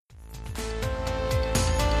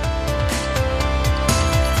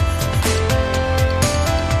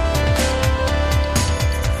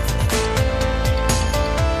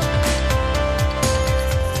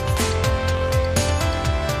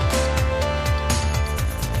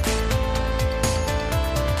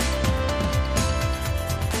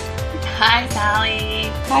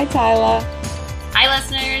Hi, Tyla. Hi,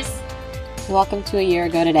 listeners. Welcome to A Year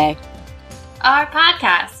Ago Today. Our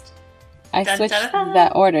podcast. I switched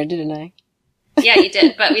that order, didn't I? Yeah, you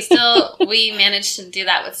did, but we managed to do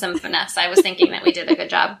that with some finesse. I was thinking that we did a good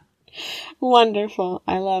job. Wonderful.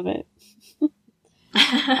 I love it.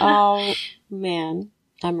 Oh, man.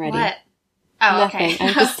 I'm ready. What? Oh, Nothing. okay.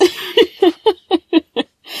 I'm just...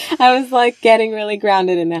 I was like getting really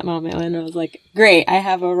grounded in that moment and I was like, great, I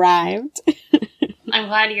have arrived. I'm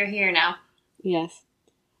glad you're here now. Yes.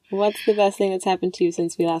 What's the best thing that's happened to you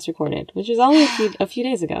since we last recorded? Which was only a few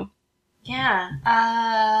days ago. Yeah.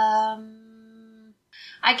 I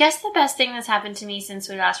guess the best thing that's happened to me since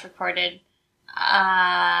we last recorded,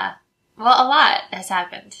 well, a lot has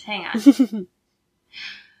happened. Hang on.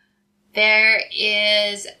 There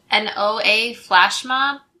is an OA flash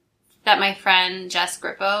mob that my friend Jess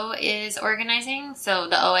Grippo is organizing. So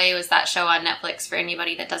the OA was that show on Netflix for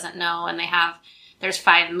anybody that doesn't know. And there's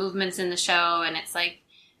 5 movements in the show. And it's like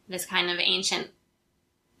this kind of ancient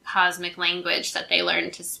cosmic language that they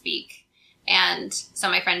learn to speak. And so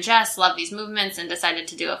my friend Jess loved these movements and decided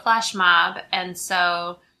to do a flash mob. And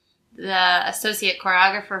so the associate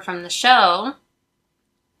choreographer from the show,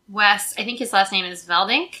 Wes, I think his last name is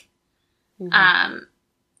Veldink. Mm-hmm.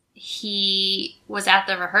 He was at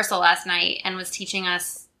the rehearsal last night and was teaching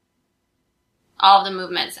us all of the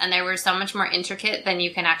movements. And they were so much more intricate than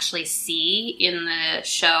you can actually see in the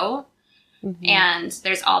show. Mm-hmm. And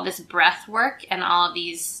there's all this breath work and all of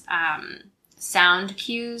these sound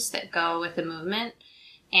cues that go with the movement.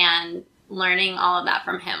 And learning all of that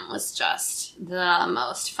from him was just the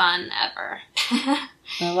most fun ever.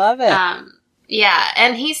 I love it. Yeah,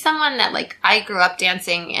 and he's someone that, like, I grew up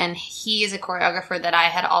dancing, and he is a choreographer that I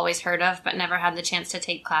had always heard of, but never had the chance to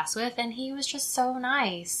take class with, and he was just so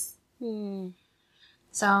nice.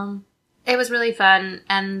 So, it was really fun,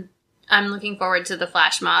 and I'm looking forward to the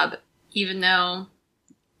flash mob, even though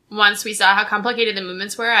once we saw how complicated the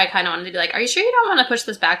movements were, I kind of wanted to be like, are you sure you don't want to push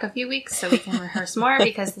this back a few weeks so we can rehearse more,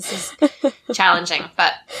 because this is challenging,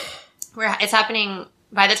 but it's happening,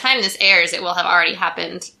 by the time this airs, it will have already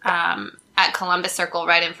happened, at Columbus Circle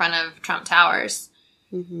right in front of Trump Towers.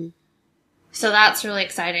 Mm-hmm. So that's really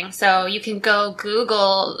exciting. So you can go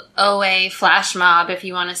Google OA Flash Mob if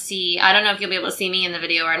you want to see. I don't know if you'll be able to see me in the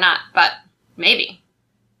video or not, but maybe.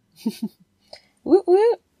 Woot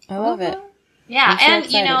woot. I love it. Yeah, so and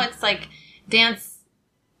excited. it's like dance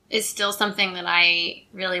is still something that I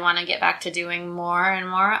really want to get back to doing more and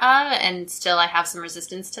more of, and still I have some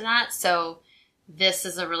resistance to that. So this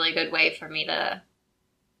is a really good way for me to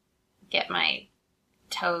get my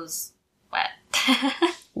toes wet.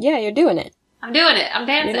 Yeah, you're doing it. I'm doing it. I'm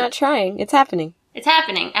dancing. You're not trying. It's happening. It's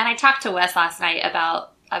happening. And I talked to Wes last night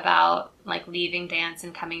about like leaving dance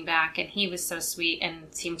and coming back, and he was so sweet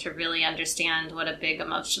and seemed to really understand what a big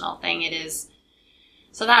emotional thing it is.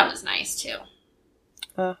 So that was nice too.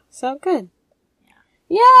 So good.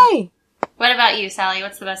 Yeah. Yay! What about you, Sally?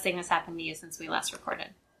 What's the best thing that's happened to you since we last recorded?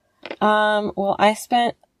 Well, I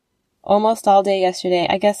spent almost all day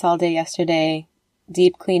yesterday,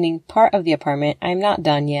 deep cleaning part of the apartment. I'm not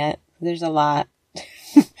done yet. There's a lot.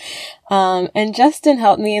 And Justin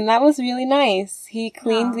helped me, and that was really nice. He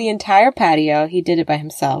cleaned the entire patio. He did it by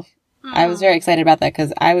himself. I was very excited about that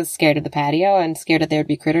because I was scared of the patio and scared that there would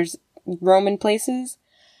be critters roaming places.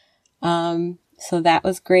 So that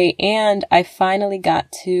was great. And I finally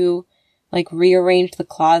got to like rearrange the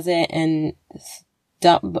closet and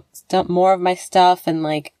dump more of my stuff and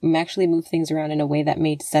like actually move things around in a way that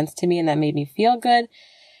made sense to me and that made me feel good.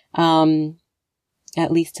 At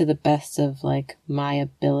least to the best of like my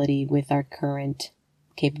ability with our current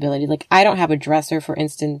capability. Like I don't have a dresser, for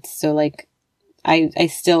instance. So like I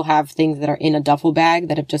still have things that are in a duffel bag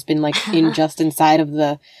that have just been like just inside of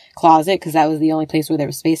the closet because that was the only place where there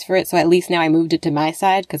was space for it. So at least now I moved it to my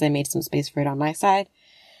side because I made some space for it on my side.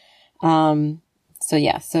 So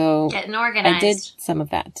yeah, so getting organized. I did some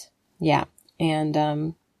of that. Yeah.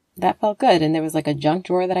 And, that felt good. And there was like a junk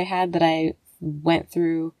drawer that I had that I went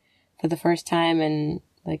through for the first time and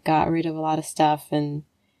like got rid of a lot of stuff and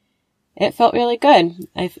it felt really good.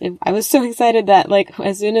 I was so excited that like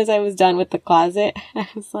as soon as I was done with the closet, I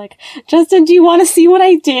was like, Justin, do you want to see what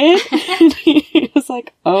I did? And he was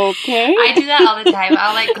like, okay. I do that all the time.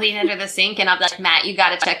 I'll like clean under the sink and I'll be like, Matt, you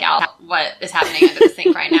got to check out what is happening under the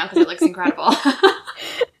sink right now because it looks incredible.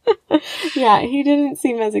 Yeah, he didn't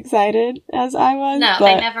seem as excited as I was. No,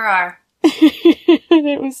 they never are.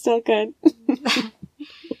 It was still good.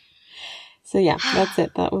 So yeah, that's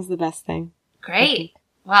it. That was the best thing. Great.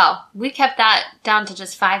 Well, we kept that down to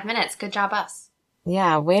just 5 minutes. Good job, us.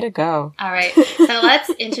 Yeah, way to go. All right. So let's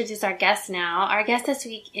introduce our guest now. Our guest this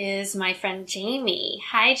week is my friend Jamie.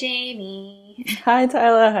 Hi, Jamie. Hi,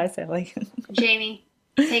 Tyler. Hi, Sally. Jamie,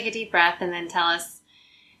 take a deep breath and then tell us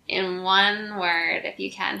in one word, if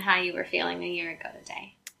you can, how you were feeling a year ago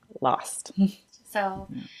today. Lost. So,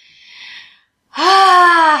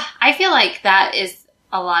 I feel like that is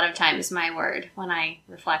a lot of times my word when I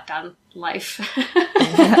reflect on life.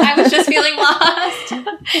 I was just feeling lost.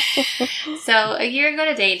 So a year ago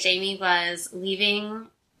today, Jamie was leaving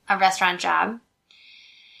a restaurant job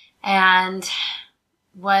and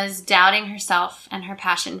was doubting herself and her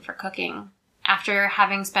passion for cooking after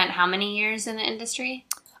having spent how many years in the industry?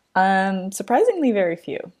 Surprisingly very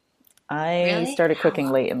few. I Really? started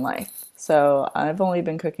cooking late in life. So I've only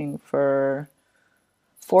been cooking for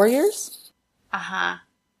 4 years. Uh-huh.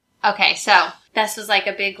 Okay, so this was like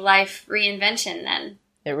a big life reinvention then.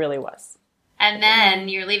 It really was. And then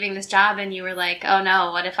you're leaving this job and you were like, oh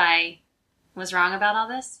no, what if I was wrong about all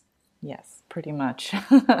this? Yes, pretty much.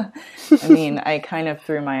 I mean, I kind of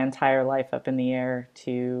threw my entire life up in the air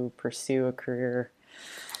to pursue a career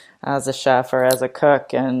as a chef or as a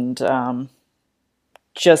cook, and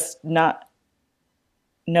just not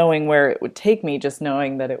knowing where it would take me, just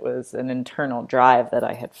knowing that it was an internal drive that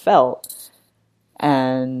I had felt,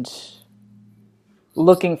 and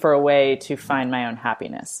looking for a way to find my own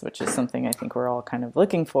happiness, which is something I think we're all kind of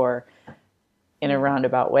looking for in a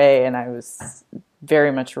roundabout way. And I was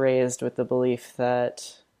very much raised with the belief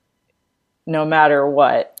that no matter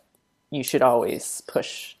what, you should always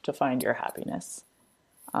push to find your happiness.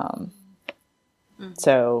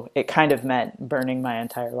 So it kind of meant burning my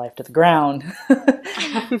entire life to the ground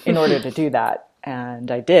in order to do that.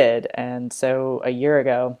 And I did. And so a year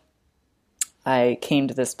ago, I came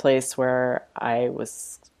to this place where I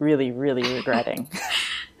was really, really regretting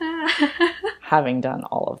having done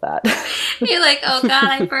all of that. You're like, oh God,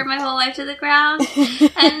 I burned my whole life to the ground.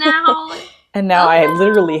 And now... And now I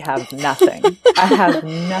literally have nothing. I have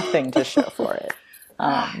nothing to show for it.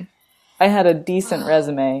 I had a decent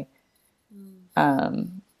resume,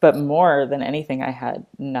 but more than anything, I had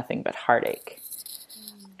nothing but heartache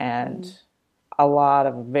and a lot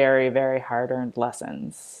of very, very hard-earned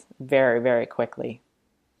lessons very, very quickly.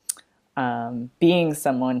 Being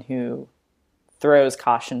someone who throws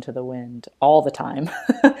caution to the wind all the time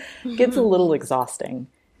gets a little exhausting.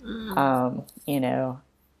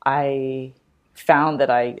 I found that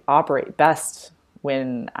I operate best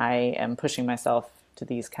when I am pushing myself to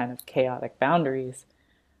these kind of chaotic boundaries.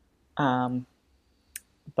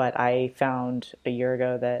 But I found a year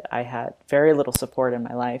ago that I had very little support in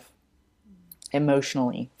my life,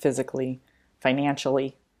 emotionally, physically,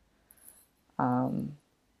 financially.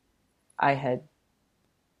 I had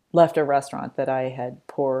left a restaurant that I had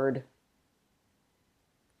poured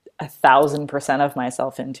 1,000% of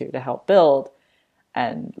myself into to help build,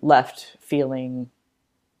 and left feeling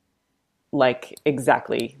like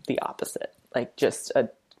exactly the opposite, like just a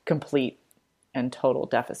complete and total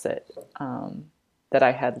deficit, that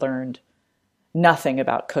I had learned nothing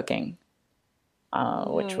about cooking,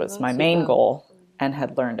 which was my main goal, and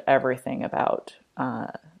had learned everything about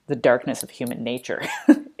the darkness of human nature,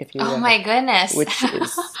 if you will. Oh my goodness. Which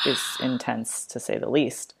is intense, to say the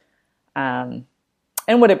least. And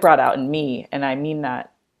what it brought out in me, and I mean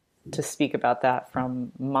that to speak about that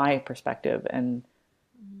from my perspective, and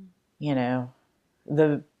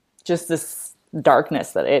just this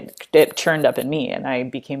darkness that it churned up in me, and I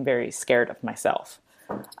became very scared of myself,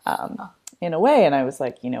 in a way. And I was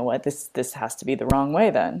like, you know what, this has to be the wrong way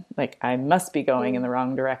then. Like, I must be going in the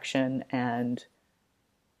wrong direction. And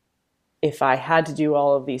if I had to do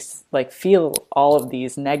all of these, like feel all of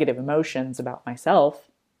these negative emotions about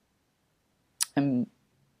myself and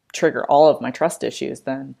trigger all of my trust issues,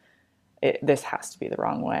 then this has to be the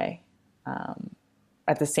wrong way.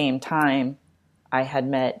 At the same time, I had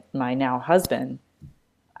met my now husband,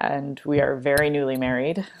 and we are very newly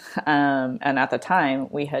married. And at the time,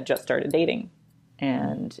 we had just started dating.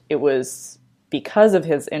 And it was because of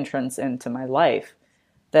his entrance into my life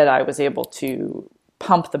that I was able to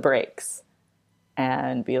pump the brakes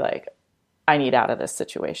and be like, I need out of this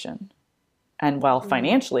situation. And while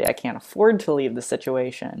financially I can't afford to leave the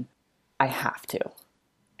situation, I have to.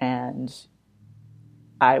 And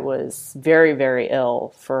I was very, very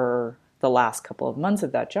ill for the last couple of months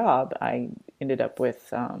of that job. I ended up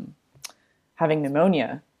with having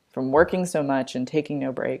pneumonia from working so much and taking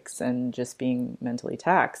no breaks and just being mentally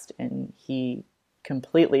taxed. And he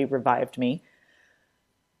completely revived me.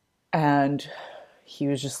 And he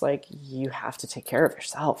was just like, you have to take care of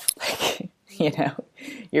yourself. Like,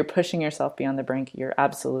 you're pushing yourself beyond the brink. You're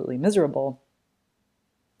absolutely miserable.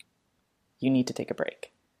 you need to take a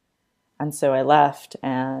break. And so I left,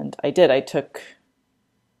 and I did. I took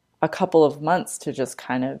a couple of months to just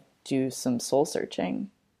kind of do some soul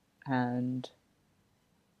searching. And,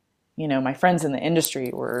 you know, my friends in the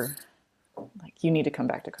industry were like, you need to come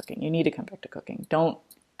back to cooking. You need to come back to cooking.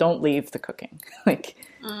 Don't leave the cooking. Like,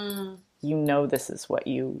 you know, this is what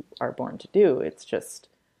you are born to do. It's just,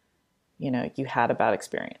 you know, you had a bad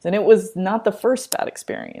experience. And it was not the first bad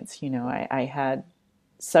experience. You know, I had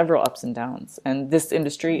several ups and downs. And this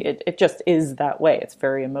industry, it just is that way. It's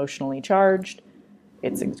very emotionally charged.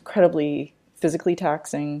 It's incredibly physically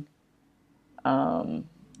taxing.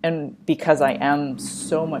 And because I am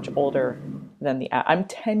so much older than I'm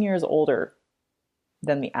 10 years older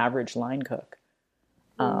than the average line cook.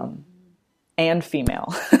 And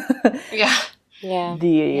female. Yeah.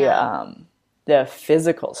 The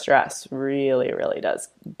physical stress really, really does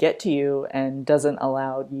get to you and doesn't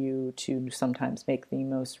allow you to sometimes make the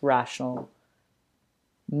most rational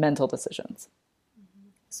mental decisions.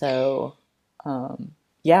 So,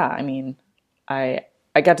 yeah, I mean, I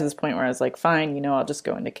got to this point where I was like, fine, you know, I'll just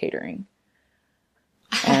go into catering.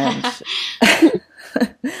 And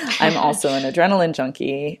I'm also an adrenaline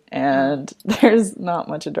junkie, and there's not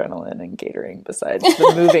much adrenaline in catering besides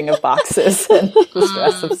the moving of boxes and the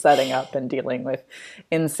stress of setting up and dealing with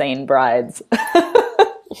insane brides.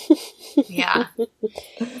 Yeah.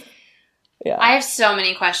 Yeah. I have so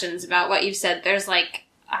many questions about what you've said. There's like,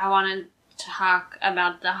 I want to talk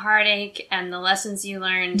about the heartache and the lessons you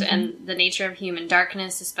learned and the nature of human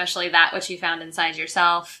darkness, especially that which you found inside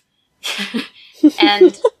yourself.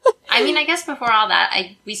 And I mean, I guess before all that,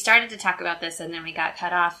 we started to talk about this and then we got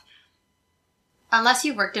cut off. Unless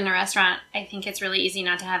you've worked in a restaurant, I think it's really easy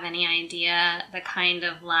not to have any idea the kind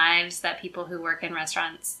of lives that people who work in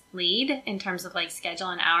restaurants lead in terms of like schedule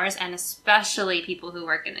and hours, and especially people who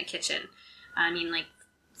work in the kitchen. I mean, like,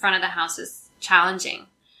 front of the house is challenging.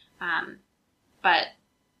 But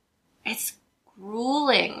it's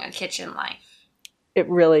grueling, a kitchen life. It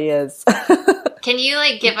really is. Can you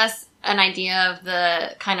like give us an idea of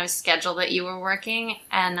the kind of schedule that you were working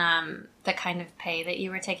and the kind of pay that you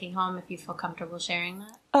were taking home, if you feel comfortable sharing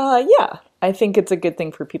that? Yeah, I think it's a good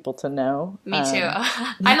thing for people to know. Me too.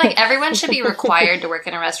 I'm like, everyone should be required to work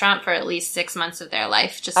in a restaurant for at least 6 months of their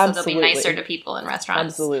life, just so they'll be nicer to people in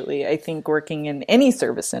restaurants. Absolutely. I think working in any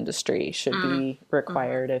service industry should be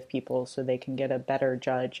required of people so they can get a better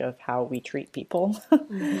judge of how we treat people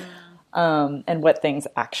and what things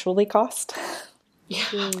actually cost.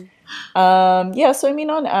 Yeah. Yeah, so I mean,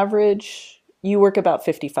 on average, you work about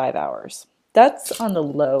 55 hours. That's on the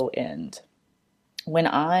low end. When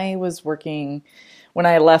I left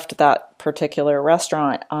that particular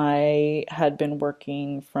restaurant, I had been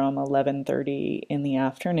working from 11:30 in the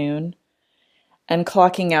afternoon and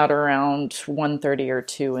clocking out around 1:30 or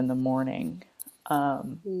 2 in the morning.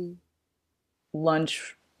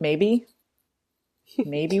 Lunch, maybe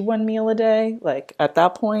one meal a day. Like, at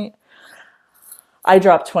that point, I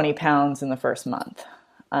dropped 20 pounds in the first month.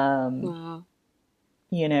 Wow.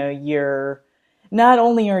 You know, not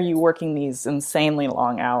only are you working these insanely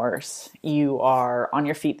long hours, you are on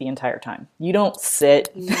your feet the entire time. You don't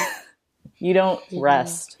sit. You don't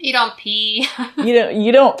rest. You don't pee.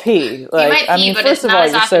 You don't pee. Like, might pee, I mean, but first it's of not all,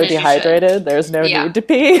 as you're so often as you dehydrated. There's no need to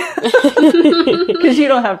pee because you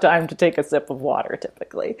don't have time to take a sip of water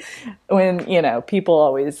typically. When, you know, people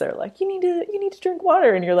always are like, you need to drink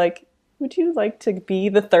water, and you're like, would you like to be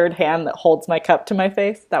the third hand that holds my cup to my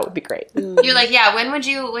face? That would be great. You're like, yeah, when would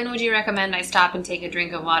you recommend I stop and take a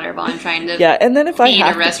drink of water while I'm trying to Yeah, and then if I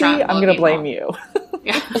have to pee, I'm going to blame you.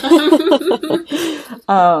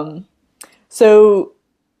 So,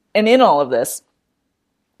 and in all of this,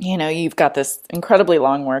 you know, you've got this incredibly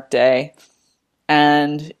long work day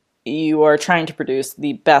and you are trying to produce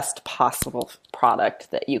the best possible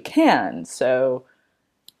product that you can. So,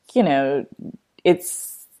 you know,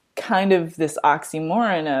 it's kind of this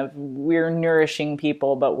oxymoron of we're nourishing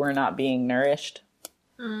people, but we're not being nourished.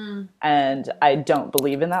 And I don't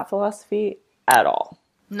believe in that philosophy at all.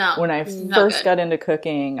 No. When I first got into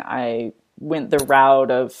cooking, I went the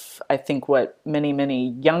route of, I think, what many, many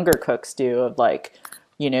younger cooks do, of like,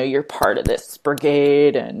 you know, you're part of this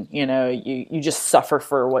brigade and, you know, you just suffer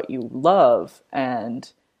for what you love.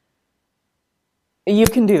 And you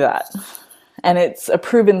can do that. And it's a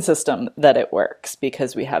proven system that it works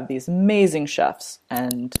because we have these amazing chefs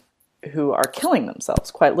and who are killing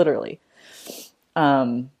themselves, quite literally.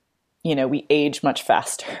 You know, we age much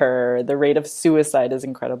faster. The rate of suicide is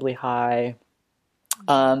incredibly high.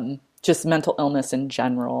 Just mental illness in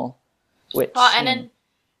general. Which, well, and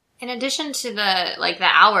in addition to the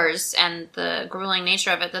hours and the grueling nature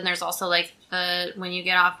of it, then there's also like when you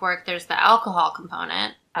get off work, there's the alcohol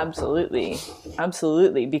component. Absolutely.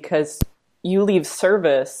 Absolutely. Because you leave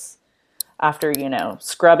service after,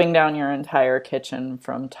 scrubbing down your entire kitchen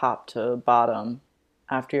from top to bottom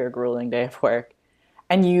after your grueling day of work.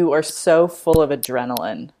 And you are so full of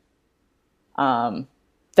adrenaline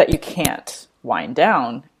that you can't wind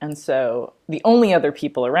down. And so the only other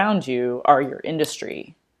people around you are your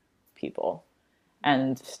industry people.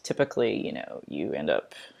 And typically,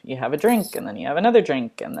 you have a drink and then you have another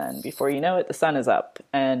drink. And then before you know it, the sun is up.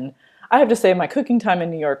 And I have to say my cooking time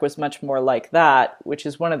in New York was much more like that, which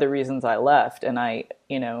is one of the reasons I left. And I,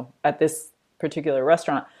 at this particular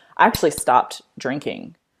restaurant, I actually stopped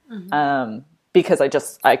drinking because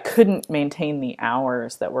I couldn't maintain the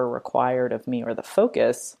hours that were required of me or the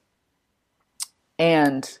focus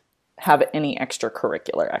and have any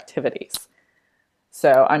extracurricular activities.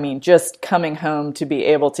 So, just coming home to be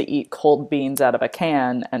able to eat cold beans out of a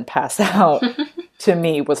can and pass out to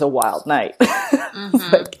me was a wild night.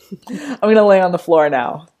 Like, I'm going to lay on the floor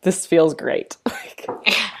now. This feels great.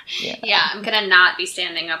 Yeah, I'm going to not be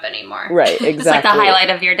standing up anymore. Right, exactly. It's like the highlight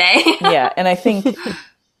of your day. Yeah, and I think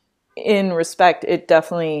in respect, it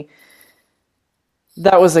definitely,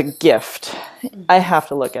 that was a gift. I have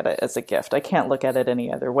to look at it as a gift. I can't look at it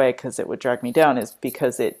any other way because it would drag me down, is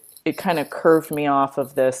because it kind of curved me off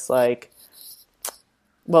of this, part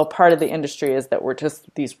of the industry is that we're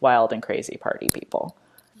just these wild and crazy party people,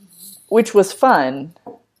 which was fun.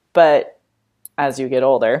 But as you get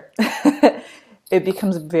older, it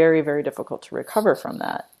becomes very, very difficult to recover from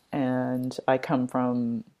that. And I come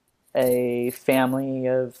from a family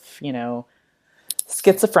of,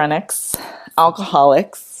 schizophrenics,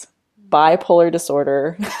 alcoholics, bipolar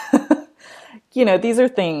disorder. These are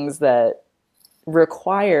things that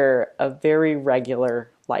require a very regular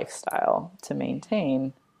lifestyle to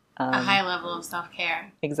maintain. A high level of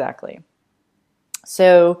self-care. Exactly.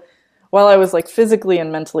 So while I was physically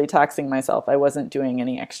and mentally taxing myself, I wasn't doing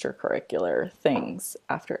any extracurricular things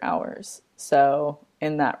after hours. So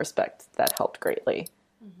in that respect, that helped greatly.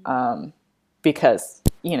 Because,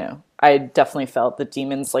 I definitely felt the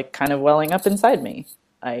demons kind of welling up inside me.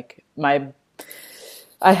 I'm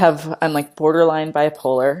borderline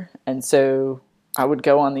bipolar. And so I would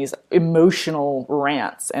go on these emotional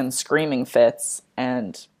rants and screaming fits,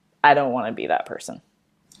 and I don't want to be that person.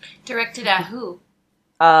 Directed at who?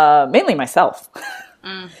 Mainly myself.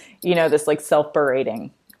 This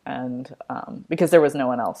self-berating, and because there was no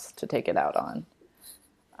one else to take it out on.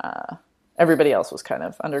 Everybody else was kind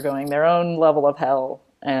of undergoing their own level of hell,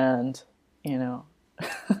 and yeah.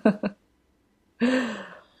 I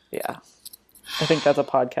think that's a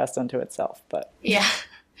podcast unto itself, but yeah.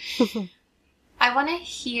 I want to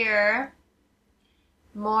hear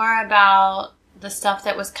more about the stuff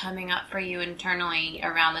that was coming up for you internally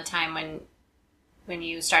around the time when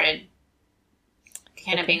you started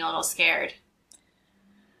kind of being a little scared.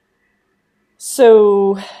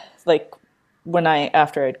 So,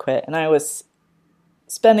 after I'd quit, and I was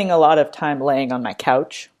spending a lot of time laying on my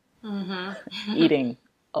couch, eating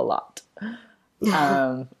a lot.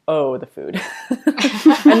 The food.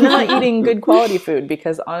 I'm not eating good quality food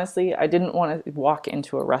because honestly, I didn't want to walk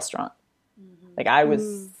into a restaurant. I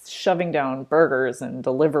was shoving down burgers and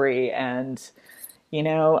delivery, and,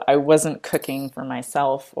 I wasn't cooking for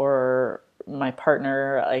myself or my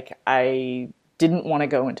partner. I didn't want to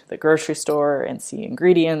go into the grocery store and see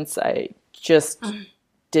ingredients. I just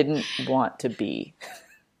didn't want to be.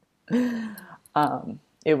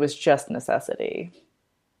 It was just necessity.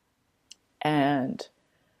 And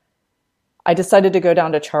I decided to go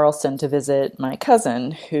down to Charleston to visit my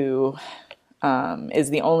cousin, who is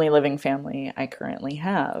the only living family I currently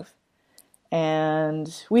have.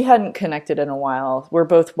 And we hadn't connected in a while. We're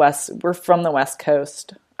from the West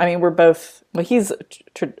Coast. He's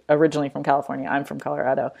originally from California. I'm from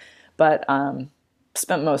Colorado, but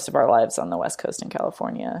spent most of our lives on the West Coast in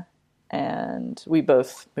California. And we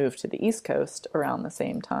both moved to the East Coast around the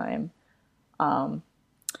same time.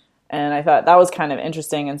 And I thought that was kind of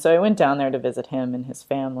interesting. And so I went down there to visit him and his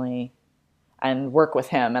family and work with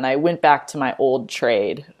him. And I went back to my old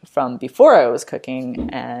trade from before I was cooking,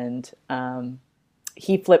 and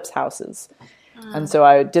he flips houses. And so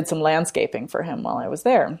I did some landscaping for him while I was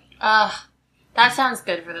there. That sounds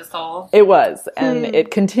good for the soul. It was, and it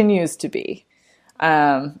continues to be.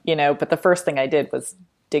 But the first thing I did was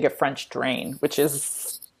dig a French drain, which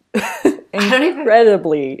is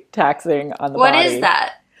incredibly taxing on the body. What is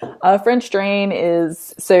that? A French drain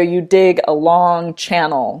is, so you dig a long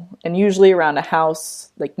channel, and usually around a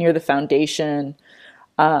house, near the foundation,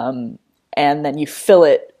 and then you fill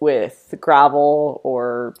it with gravel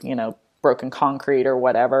or, broken concrete or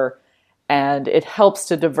whatever, and it helps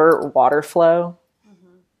to divert water flow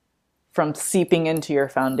from seeping into your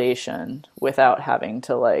foundation without having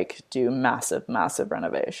to like do massive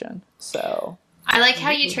renovation. So I like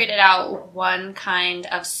how you traded out one kind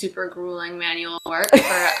of super grueling manual work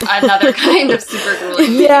for another kind of super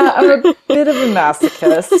grueling. Yeah, I'm a bit of a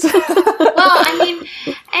masochist. Well, I mean,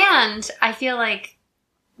 and I feel like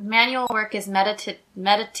manual work is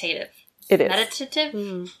meditative. It is. Meditative?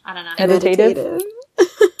 I don't know. Meditative.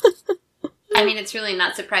 I mean, it's really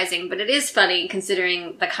not surprising, but it is funny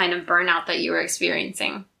considering the kind of burnout that you were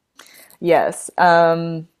experiencing. Yes.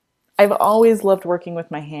 I've always loved working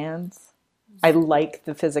with my hands. I like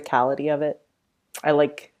the physicality of it.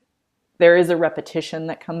 There is a repetition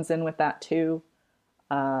that comes in with that too.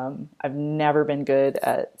 I've never been good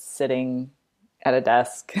at sitting at a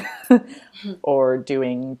desk or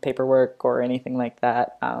doing paperwork or anything like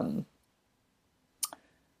that.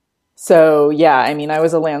 So yeah, I mean, I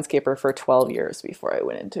was a landscaper for 12 years before I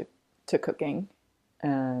went into cooking.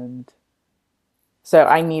 And so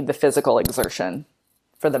I need the physical exertion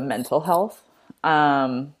for the mental health.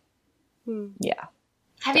 Yeah.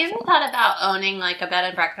 Have you ever thought about owning like a bed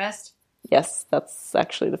and breakfast? Yes, that's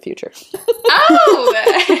actually the future. Oh,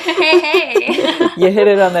 hey. You hit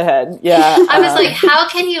it on the head. Yeah. I was like, how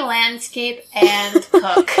can you landscape and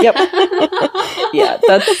cook? Yep. Yeah,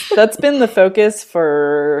 that's been the focus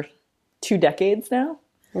for 2 decades now.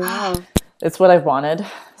 Wow. It's what I've wanted.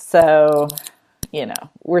 So,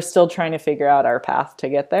 we're still trying to figure out our path to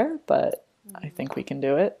get there, but I think we can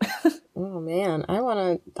do it. Oh man,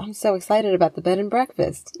 I'm so excited about the bed and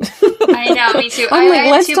breakfast. I know, me too. I'm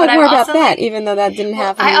like, let's talk more about that, like, even though that didn't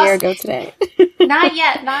happen a year ago today. Not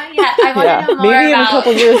yet. I want to know more maybe about... in a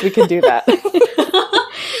couple years we can do that.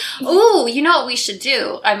 Ooh, you know what we should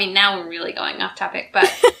do? I mean, now we're really going off topic,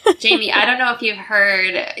 but Jamie, I don't know if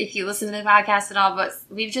if you listen to the podcast at all, but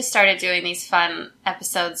we've just started doing these fun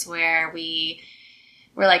episodes where we're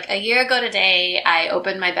like, a year ago today, I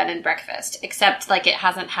opened my bed and breakfast, except like it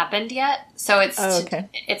hasn't happened yet. So it's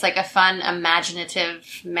like a fun,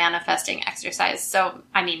 imaginative manifesting exercise. So,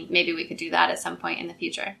 I mean, maybe we could do that at some point in the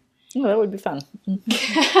future. Oh, that would be fun. In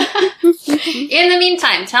the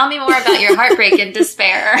meantime, tell me more about your heartbreak and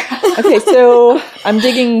despair. Okay, so I'm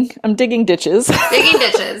digging ditches. Digging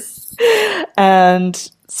ditches.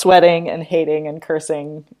 And sweating and hating and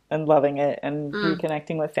cursing and loving it and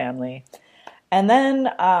reconnecting with family. And then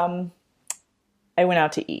I went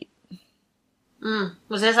out to eat.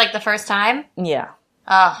 Was this like the first time? Yeah.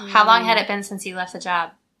 Oh, how long had it been since you left the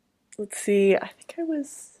job? Let's see. I think I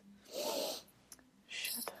was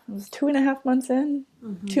 2.5 months in.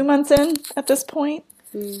 2 months in at this point.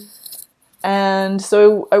 And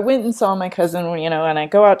so I went and saw my cousin, and I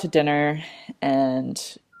go out to dinner. And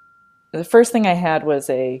the first thing I had was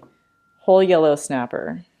a whole yellow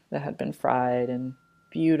snapper that had been fried and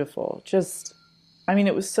beautiful. It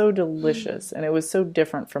was so delicious, and it was so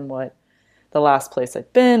different from what the last place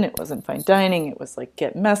I'd been. It wasn't fine dining. It was like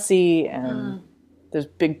get messy, and there's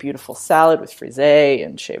big, beautiful salad with frisee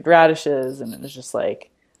and shaved radishes, and it was just like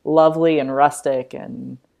lovely and rustic.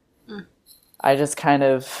 And I just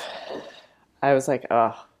I was like,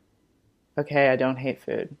 oh, okay, I don't hate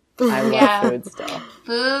food. I love food still.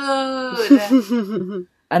 Food.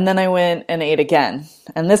 And then I went and ate again,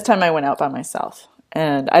 and this time I went out by myself.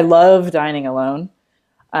 And I love dining alone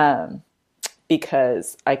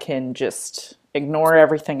because I can just ignore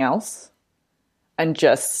everything else and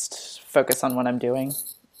just focus on what I'm doing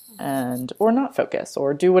or not focus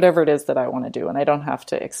or do whatever it is that I want to do. And I don't have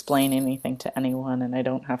to explain anything to anyone, and I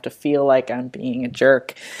don't have to feel like I'm being a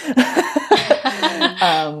jerk,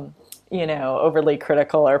 overly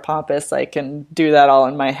critical or pompous. I can do that all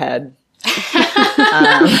in my head.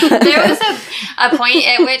 There was a point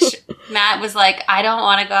at which Matt was like, I don't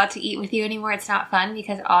want to go out to eat with you anymore. It's not fun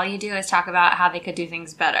because all you do is talk about how they could do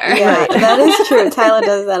things better. Yeah, that is true. Tyler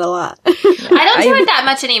does that a lot. I don't do it that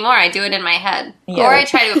much anymore. I do it in my head. Yeah. Or I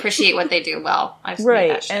try to appreciate what they do well.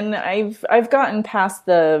 Right. And I've gotten past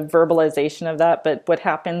the verbalization of that, but what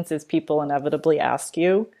happens is people inevitably ask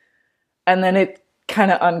you, and then it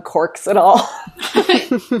kind of uncorks it all.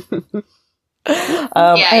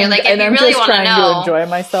 You're like, if and you I'm really just want to trying know. to enjoy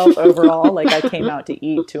myself overall. Like I came out to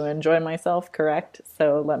eat to enjoy myself, correct?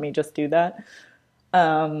 So let me just do that.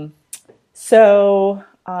 So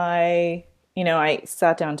I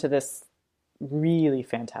sat down to this really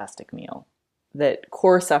fantastic meal that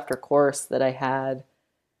course after course that I had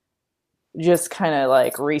just kind of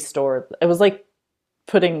like restored. It was like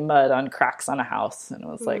putting mud on cracks on a house, and it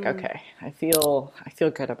was like, okay, I feel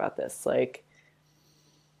good about this. Like,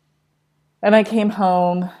 and I came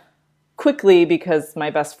home quickly because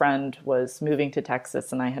my best friend was moving to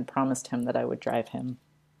Texas and I had promised him that I would drive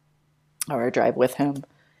with him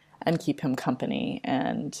and keep him company.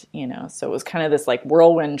 And, so it was kind of this like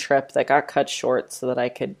whirlwind trip that got cut short so that I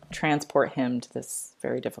could transport him to this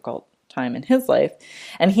very difficult time in his life.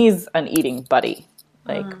 And he's an eating buddy.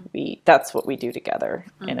 Like that's what we do together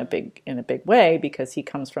in a big way, because he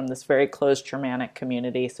comes from this very close Germanic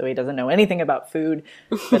community. So he doesn't know anything about food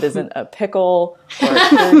that isn't a pickle or a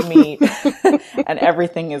cured meat, and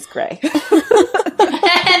everything is gray.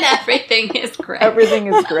 And everything is gray. Everything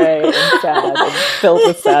is gray and sad and filled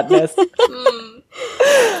with sadness.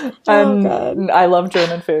 And I love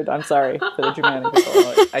German food. I'm sorry for the Germanic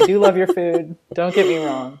people. I do love your food. Don't get me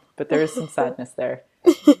wrong, but there is some sadness there.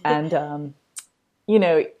 And,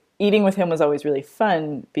 eating with him was always really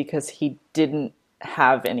fun because he didn't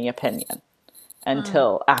have any opinion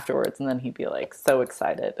until afterwards. And then he'd be like so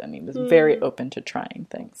excited, and he was very open to trying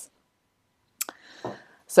things.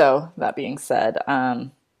 So that being said,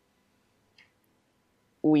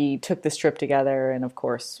 we took this trip together, and of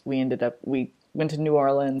course we went to New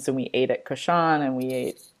Orleans and we ate at Cochon, and we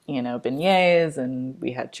ate, beignets, and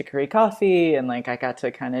we had chicory coffee, and like I got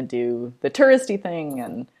to kind of do the touristy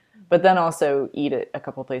thing, but then also eat at a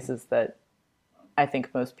couple places that I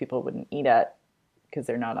think most people wouldn't eat at because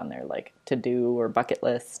they're not on their like to do or bucket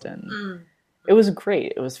list. And it was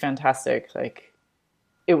great. It was fantastic. Like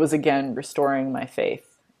it was again restoring my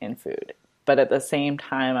faith in food. But at the same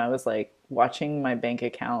time, I was like watching my bank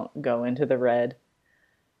account go into the red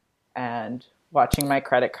and watching my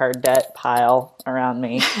credit card debt pile around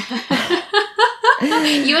me.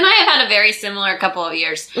 You and I have had a very similar couple of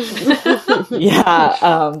years.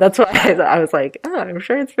 Yeah, that's why I was like, oh, I'm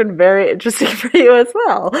sure it's been very interesting for you as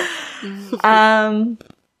well.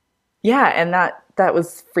 Yeah, and that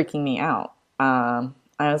was freaking me out. I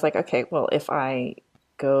was like, okay, well, if I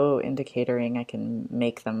go into catering, I can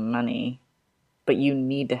make them money, but you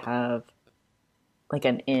need to have like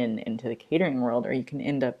an in into the catering world, or you can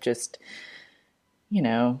end up just,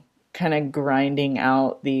 kind of grinding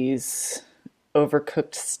out these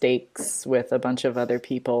overcooked steaks with a bunch of other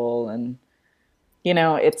people. And,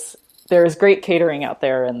 there's great catering out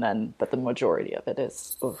there, but the majority of it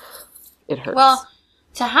is, it hurts. Well,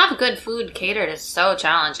 to have good food catered is so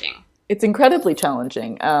challenging. It's incredibly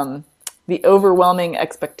challenging. The overwhelming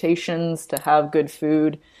expectations to have good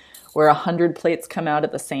food where 100 plates come out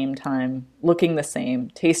at the same time, looking the same,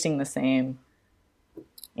 tasting the same,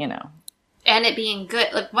 And it being good.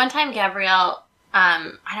 Like one time, Gabrielle,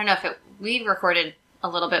 I don't know if we recorded a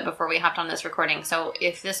little bit before we hopped on this recording. So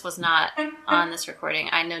if this was not on this recording,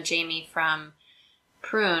 I know Jamie from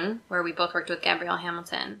Prune, where we both worked with Gabrielle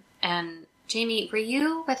Hamilton. And Jamie, were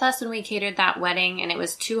you with us when we catered that wedding and it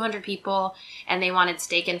was 200 people and they wanted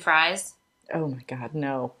steak and fries? Oh my God,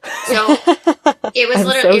 no. So it was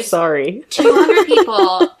literally sorry. 200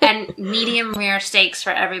 people and medium rare steaks for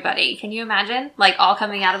everybody. Can you imagine? Like all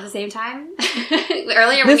coming out at the same time?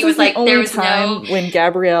 Earlier when he was like, there was no. When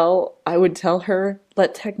Gabrielle, I would tell her,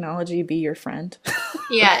 let technology be your friend.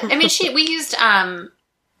 Yeah. I mean, we used, I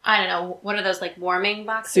don't know, what are those like warming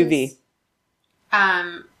boxes? Sous vide.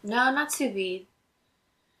 No, not sous vide.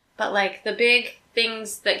 But like the big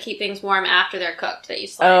things that keep things warm after they're cooked that you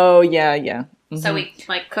slide. Oh, yeah, yeah. Mm-hmm. So we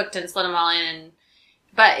like cooked and slid them all in.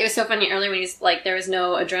 But it was so funny earlier when he's like, there was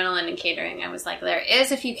no adrenaline in catering. I was like, there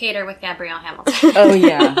is if you cater with Gabrielle Hamilton. Oh,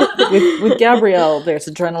 yeah. With Gabrielle, there's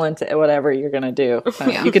adrenaline to whatever you're going to do.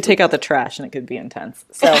 Yeah. You could take out the trash and it could be intense.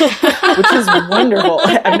 So, which is wonderful.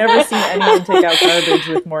 I've never seen anyone take out garbage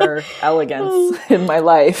with more elegance in my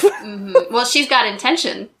life. Mm-hmm. Well, she's got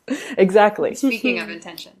intention. Exactly. Speaking of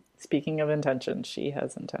intention, she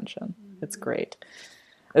has intention. Mm-hmm. It's great.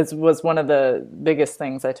 It was one of the biggest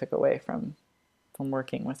things I took away from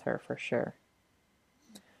working with her, for sure.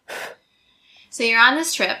 So you're on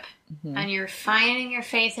this trip, and you're finding your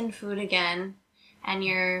faith in food again, and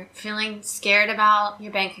you're feeling scared about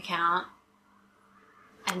your bank account.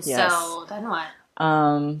 And yes. So then what?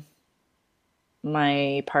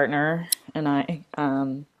 My partner and I,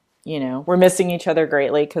 we're missing each other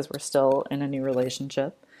greatly because we're still in a new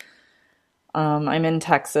relationship. I'm in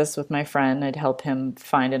Texas with my friend. I'd help him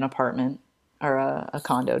find an apartment or a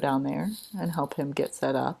condo down there and help him get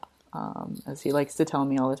set up. As he likes to tell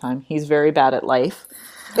me all the time, he's very bad at life.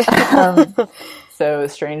 So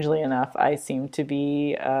strangely enough, I seem to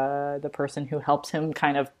be the person who helps him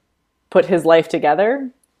kind of put his life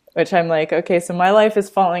together, which I'm like, okay, so my life is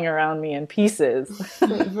falling around me in pieces.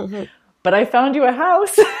 But I found you a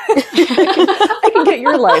house. I can get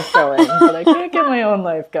your life going, but I can't get my own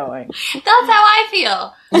life going. That's how I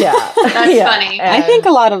feel. Yeah. That's funny. I think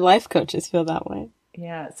a lot of life coaches feel that way.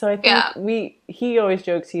 Yeah. So I think he always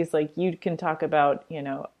jokes, he's like, you can talk about, you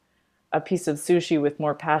know, a piece of sushi with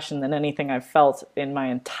more passion than anything I've felt in my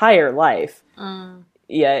entire life.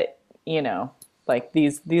 Yet, you know, like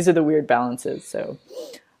these are the weird balances. So,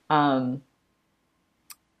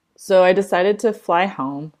 so I decided to fly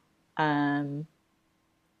home. And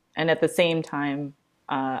at the same time,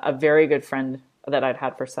 a very good friend that I'd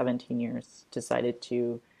had for 17 years decided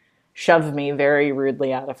to shove me very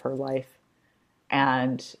rudely out of her life.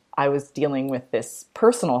 And I was dealing with this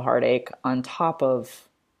personal heartache on top of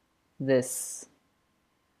this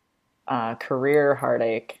career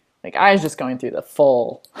heartache. Like, I was just going through the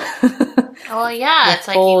full... Well, yeah, it's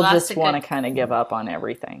like you lost just want to kind of give up on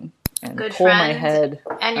everything and good pull my head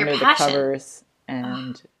and under your the passion. covers.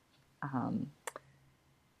 And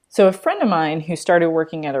so a friend of mine who started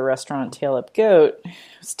working at a restaurant, Tail Up Goat,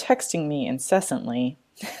 was texting me incessantly,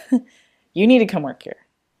 you need to come work here.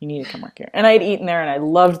 You need to come work here. And I had eaten there and I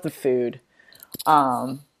loved the food.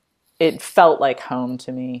 It felt like home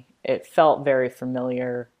to me. It felt very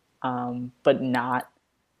familiar, but not.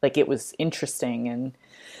 Like, it was interesting.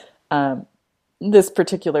 And this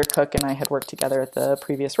particular cook and I had worked together at the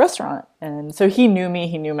previous restaurant. And so he knew me.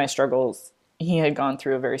 He knew my struggles. He had gone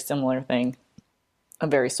through a very similar thing, a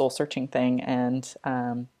very soul-searching thing.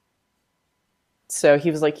 And so he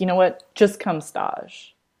was like, you know what? Just come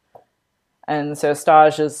stage. And so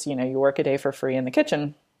stage is, you know, you work a day for free in the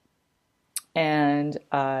kitchen. And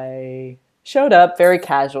I showed up very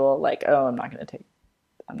casual, like, oh, I'm not going to take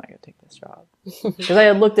this job. Because I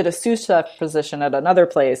had looked at a sous chef position at another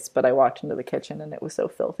place, but I walked into the kitchen and it was so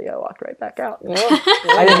filthy, I walked right back out.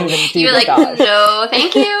 I didn't even do You're the like, stage. no,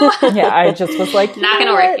 thank you. Yeah, I just was like, not going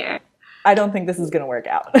to work here. I don't think this is going to work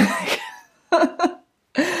out.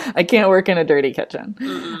 I can't work in a dirty kitchen.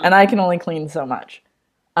 And I can only clean so much.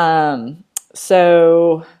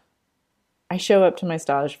 So I show up to my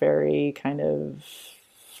stage very kind of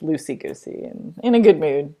loosey-goosey and in a good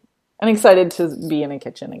mood and excited to be in a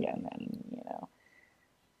kitchen again. And, you know,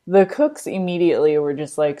 the cooks immediately were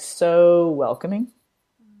just like so welcoming.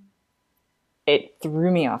 It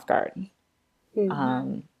threw me off guard.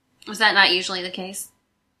 Was that not usually the case?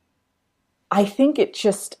 I think it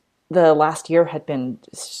just, the last year had been,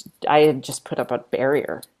 I had just put up a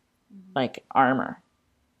barrier, like armor,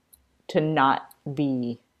 to not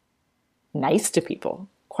be nice to people.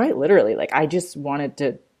 Quite literally. Like, I just wanted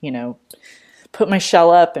to, you know, put my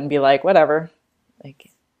shell up and be like, whatever.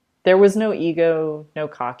 Like, there was no ego, no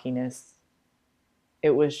cockiness. It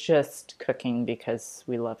was just cooking because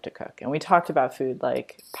we love to cook. And we talked about food,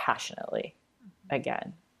 like, passionately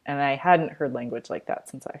again. And I hadn't heard language like that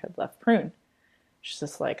since I had left Prune. She's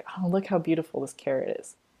just like, oh, look how beautiful this carrot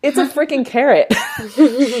is. It's a freaking carrot.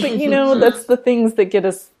 But, you know, that's the things that get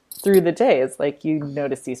us through the day. It's like, you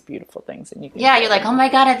notice these beautiful things. And you can you're like, oh my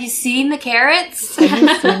God, have you seen the carrots? Have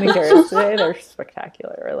you seen the carrots today? They're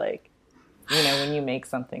spectacular. Or like, you know, when you make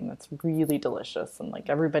something that's really delicious and like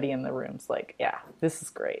everybody in the room's like, yeah, this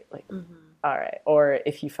is great. Like, all right. Or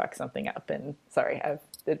if you fuck something up and, sorry, I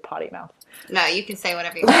did potty mouth. No, you can say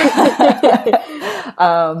whatever you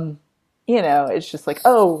want. You know, it's just like,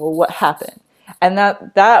 oh, well, what happened? And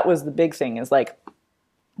that was the big thing, is like,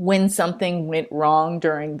 when something went wrong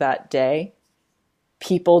during that day,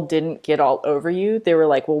 people didn't get all over you. They were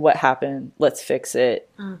like, well, what happened? Let's fix it.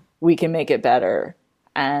 We can make it better.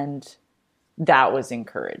 And that was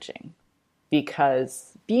encouraging,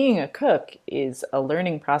 because being a cook is a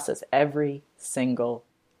learning process every single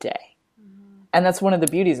day. And that's one of the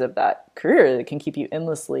beauties of that career. It can keep you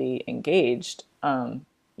endlessly engaged.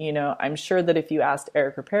 You know, I'm sure that if you asked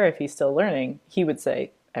Eric Ripert if he's still learning, he would say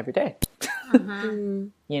every day.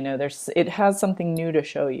 You know, it has something new to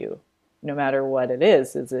show you, no matter what it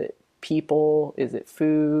is. Is it people? Is it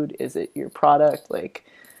food? Is it your product? Like,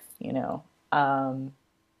 you know, and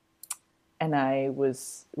I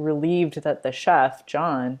was relieved that the chef,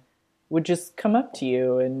 John, would just come up to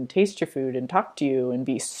you and taste your food and talk to you and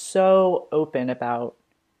be so open about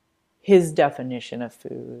his definition of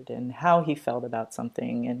food and how he felt about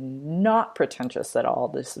something, and not pretentious at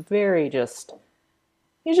all. He's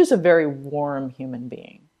just a very warm human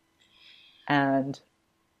being. And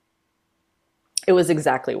it was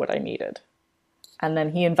exactly what I needed. And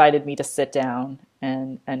then he invited me to sit down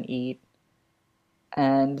and eat.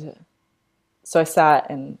 And so I sat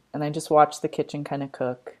and I just watched the kitchen kind of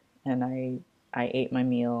cook, and I ate my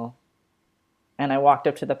meal. And I walked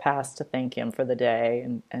up to the past to thank him for the day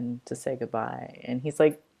and to say goodbye. And he's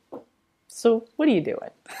like, so what are you doing?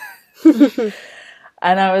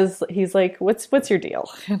 And he's like, what's your deal?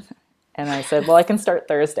 And I said, well, I can start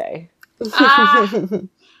Thursday.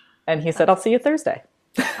 And he said, I'll see you Thursday.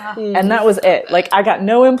 And that was it. Like, I got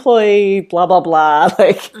no employee, blah, blah, blah.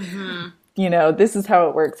 Like, you know, this is how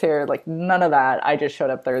it works here. Like, none of that. I just showed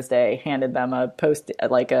up Thursday, handed them a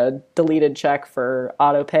a deleted check for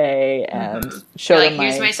auto pay, and showed You're like, them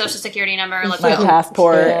here's my social security number. Let's my go.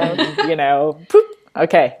 passport, and, you know, poop,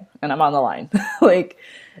 okay. And I'm on the line. Like,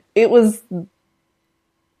 it was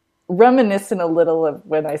reminiscent a little of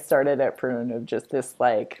when I started at Prune, of just this,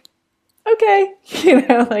 like, okay, you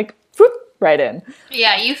know, like, whoop, right in.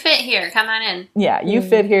 Yeah, you fit here. Come on in. Yeah, you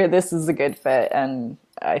fit here. This is a good fit. And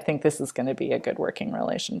I think this is going to be a good working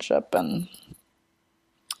relationship. And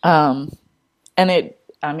it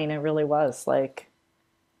really was like,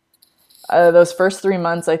 those first 3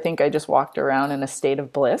 months, I think I just walked around in a state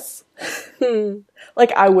of bliss.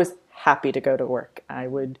 Like, I was happy to go to work. I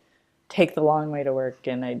would take the long way to work,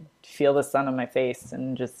 and I'd feel the sun on my face,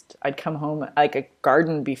 and just, I'd come home like a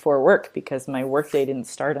garden before work, because my workday didn't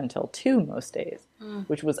start until 2 most days,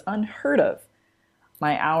 which was unheard of.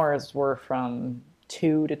 My hours were from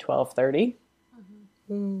 2 to 12:30,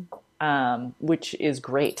 which is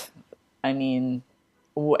great. I mean,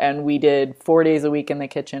 and we did 4 days a week in the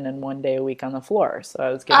kitchen and 1 day a week on the floor. So I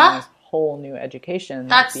was getting this whole new education.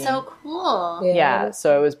 That's so cool. Yeah.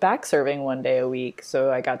 So I was back serving 1 day a week.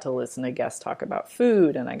 So I got to listen to guests talk about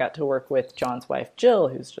food, and I got to work with John's wife, Jill,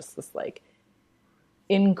 who's just this like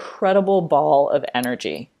incredible ball of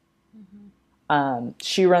energy.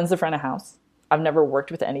 She runs the front of house. I've never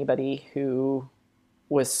worked with anybody who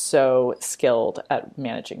was so skilled at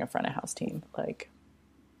managing a front of house team. Like,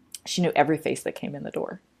 she knew every face that came in the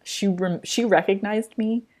door. She recognized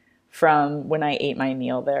me from when I ate my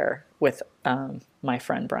meal there with my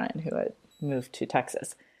friend Brian, who had moved to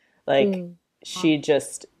Texas. Like, she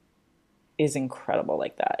just is incredible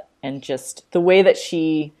like that. And just the way that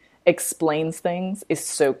she explains things is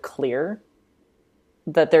so clear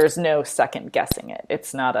that there's no second guessing it.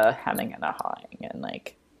 It's not a hemming and a hawing. And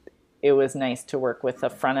like, it was nice to work with a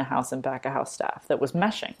front of house and back of house staff that was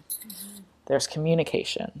meshing. There's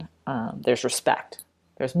communication. There's respect.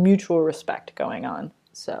 There's mutual respect going on.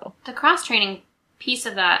 So the cross-training piece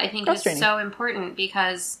of that, I think, is so important,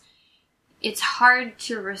 because it's hard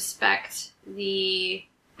to respect the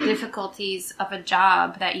difficulties of a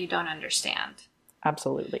job that you don't understand.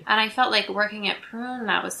 Absolutely. And I felt like working at Prune,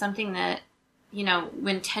 that was something that, you know,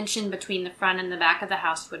 when tension between the front and the back of the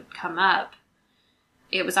house would come up,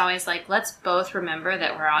 it was always like, let's both remember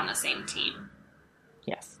that we're on the same team.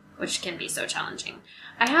 Yes. Which can be so challenging.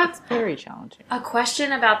 I have very challenging. A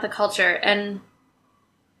question about the culture, and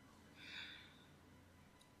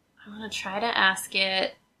I want to try to ask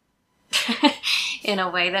it in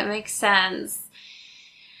a way that makes sense.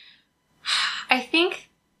 I think,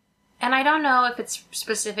 and I don't know if it's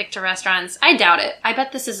specific to restaurants. I doubt it. I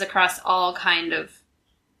bet this is across all kind of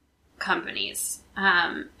companies.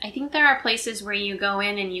 I think there are places where you go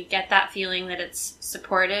in and you get that feeling that it's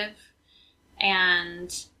supportive,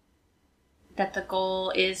 and that the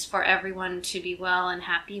goal is for everyone to be well and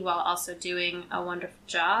happy while also doing a wonderful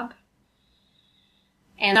job.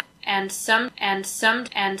 And sometimes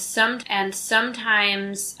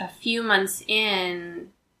a few months in,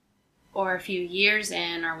 or a few years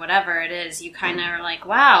in, or whatever it is, you kind of are like,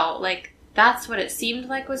 wow, like, that's what it seemed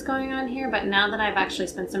like was going on here, but now that I've actually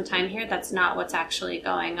spent some time here, that's not what's actually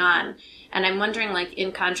going on. And I'm wondering, like,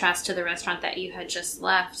 in contrast to the restaurant that you had just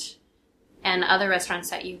left and other restaurants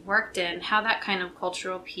that you've worked in, how that kind of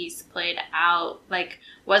cultural piece played out. Like,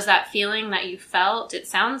 was that feeling that you felt? It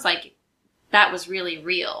sounds like that was really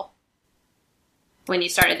real when you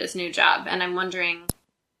started this new job. And I'm wondering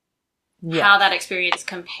how that experience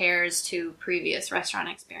compares to previous restaurant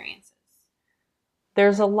experiences.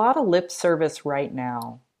 There's a lot of lip service right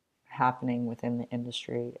now happening within the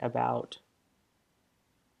industry about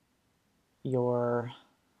your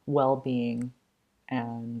well-being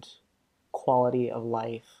and quality of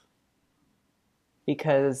life,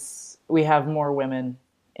 because we have more women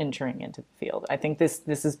entering into the field. I think this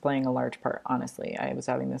is playing a large part, honestly. I was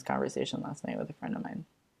having this conversation last night with a friend of mine.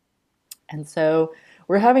 And so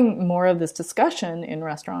we're having more of this discussion in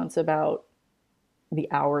restaurants about the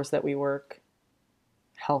hours that we work,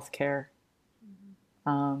 healthcare.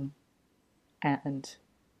 And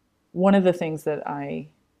one of the things that I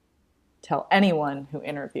tell anyone who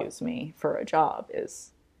interviews me for a job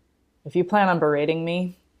is, if you plan on berating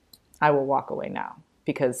me, I will walk away now,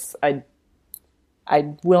 because I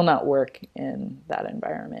will not work in that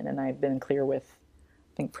environment. And I've been clear with,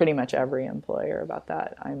 I think, pretty much every employer about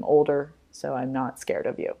that. I'm older, so I'm not scared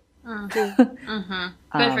of you. Good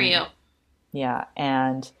for you. Yeah.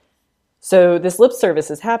 And so this lip service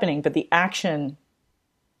is happening, but the action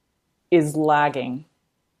is lagging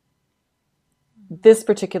This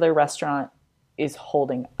particular restaurant is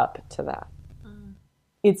holding up to that.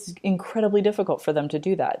 It's incredibly difficult for them to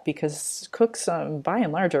do that because cooks, by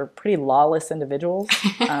and large, are pretty lawless individuals.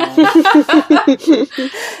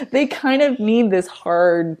 They kind of need this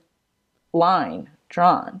hard line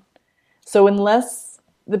drawn. So unless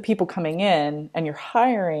the people coming in and you're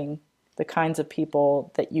hiring the kinds of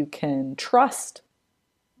people that you can trust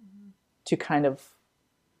to kind of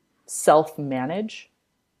self-manage,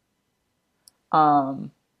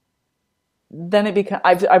 then it becomes.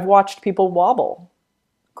 I've watched people wobble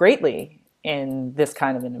greatly in this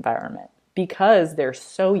kind of an environment because they're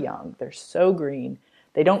so young, they're so green,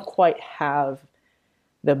 they don't quite have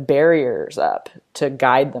the barriers up to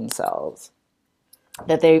guide themselves,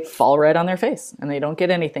 that they fall right on their face and they don't get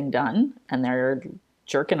anything done and they're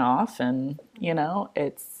jerking off, and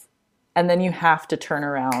and then you have to turn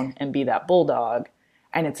around and be that bulldog,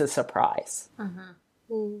 and it's a surprise.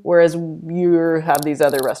 Whereas you have these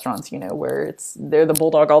other restaurants, where they're the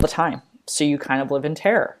bulldog all the time. So you kind of live in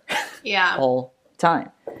terror. Yeah. All the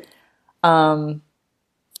time.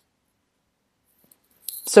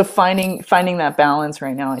 So finding that balance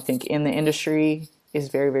right now, I think, in the industry is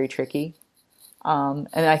very, very tricky. And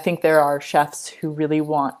I think there are chefs who really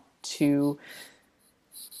want to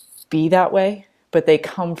be that way, but they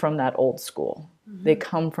come from that old school. They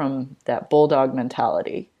come from that bulldog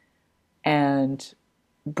mentality, and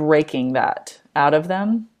breaking that out of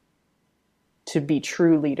them to be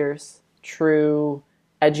true leaders, true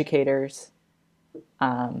educators,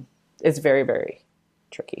 is very, very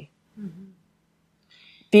tricky.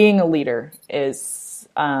 Being a leader is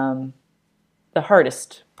the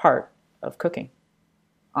hardest part of cooking,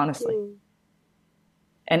 honestly.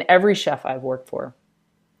 And every chef I've worked for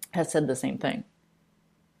has said the same thing.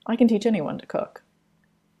 I can teach anyone to cook.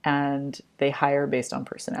 And they hire based on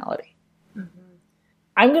personality.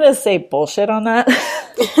 I'm going to say bullshit on that.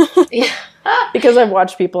 Because I've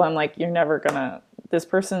watched people, I'm like, this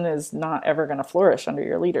person is not ever going to flourish under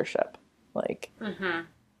your leadership. And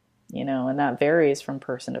that varies from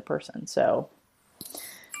person to person. So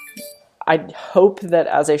I hope that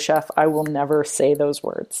as a chef, I will never say those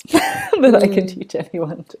words, that I can teach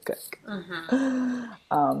anyone to cook.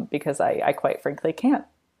 Because I quite frankly can't.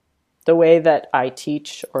 The way that I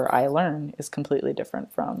teach or I learn is completely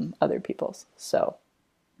different from other people's. So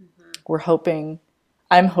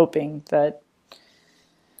I'm hoping that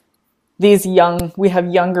we have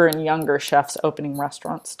younger and younger chefs opening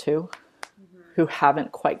restaurants too, who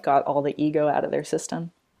haven't quite got all the ego out of their system.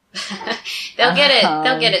 They'll get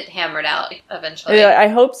it hammered out eventually. Yeah, I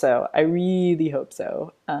hope so. I really hope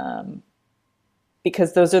so.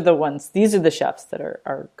 Because these are the chefs that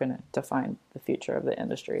are going to define the future of the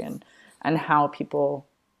industry and how people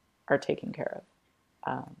are taken care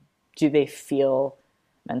of. Do they feel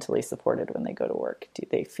mentally supported when they go to work? Do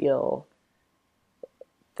they feel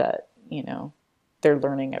that, they're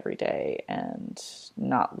learning every day and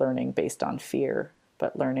not learning based on fear,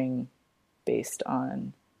 but learning based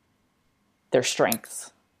on their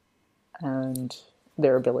strengths and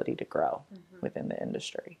their ability to grow within the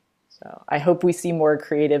industry? So I hope we see more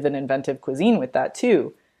creative and inventive cuisine with that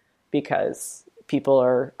too, because people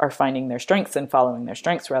are finding their strengths and following their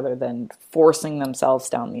strengths rather than forcing themselves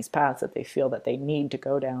down these paths that they feel that they need to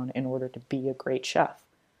go down in order to be a great chef.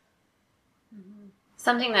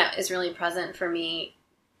 Something that is really present for me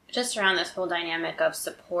just around this whole dynamic of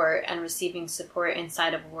support and receiving support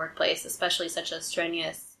inside of a workplace, especially such a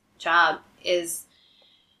strenuous job, is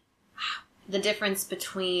the difference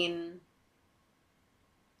between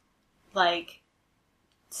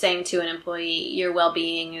saying to an employee, your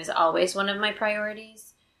well-being is always one of my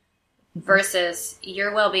priorities, versus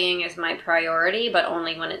your well-being is my priority, but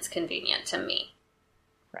only when it's convenient to me.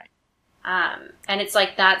 Right. And it's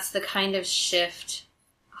that's the kind of shift,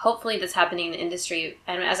 hopefully, that's happening in the industry.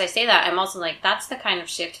 And as I say that, I'm also that's the kind of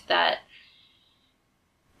shift that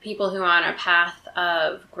people who are on a path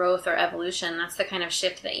of growth or evolution, that's the kind of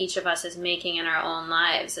shift that each of us is making in our own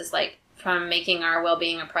lives, is from making our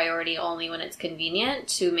well-being a priority only when it's convenient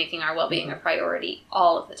to making our well-being a priority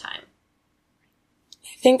all of the time.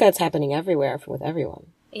 I think that's happening everywhere with everyone.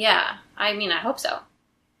 Yeah. I hope so.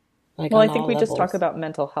 I think we just talk about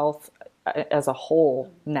mental health as a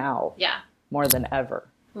whole now. Yeah. More than ever.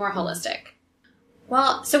 More holistic.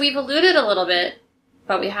 Well, so we've alluded a little bit,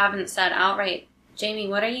 but we haven't said outright, Jamie,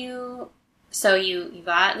 so you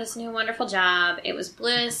got this new wonderful job. It was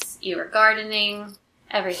bliss. You were gardening.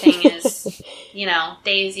 Everything is,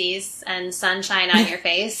 daisies and sunshine on your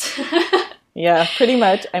face. Yeah, pretty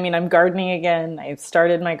much. I'm gardening again. I've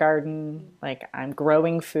started my garden. I'm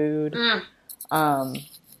growing food. My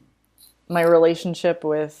relationship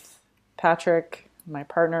with Patrick, my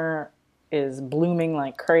partner, is blooming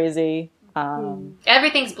like crazy.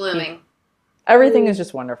 Everything's blooming. Everything is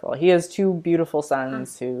just wonderful. He has 2 beautiful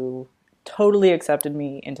sons who totally accepted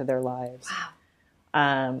me into their lives.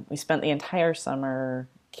 Wow. We spent the entire summer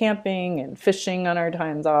camping and fishing on our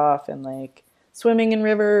times off and like swimming in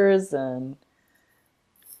rivers and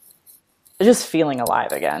just feeling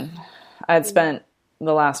alive again. I'd spent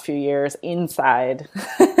the last few years inside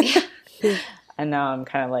and now I'm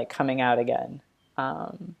kind of like coming out again.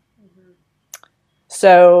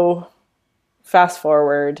 So fast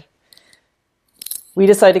forward, we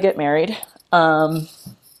decide to get married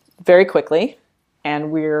very quickly,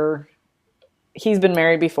 and he's been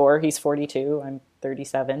married before. He's 42. I'm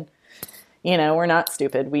 37. You know, we're not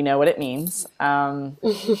stupid. We know what it means.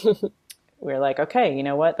 We're like, okay, you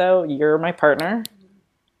know what though? You're my partner.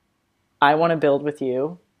 I want to build with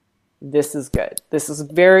you. This is good. This is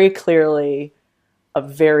very clearly a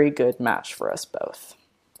very good match for us both.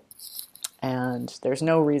 And there's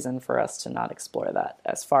no reason for us to not explore that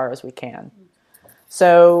as far as we can.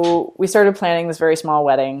 So we started planning this very small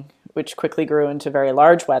wedding, which quickly grew into a very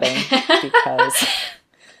large wedding because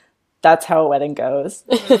that's how a wedding goes.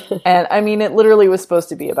 And I mean, it literally was supposed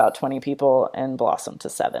to be about 20 people and blossomed to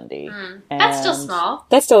 70. That's still small.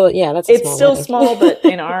 That's still, yeah, that's a It's small still wedding. small, but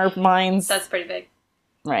in our minds, That's pretty big.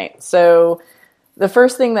 right. So the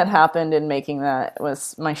first thing that happened in making that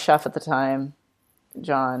was my chef at the time,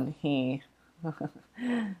 John, he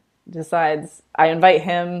decides, I invite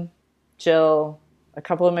him, Jill, a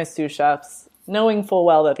couple of my sous chefs, knowing full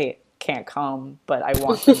well that they can't come, but I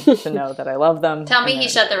want them to know that I love them. Tell me And he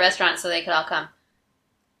then shut the restaurant so they could all come.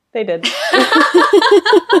 They did.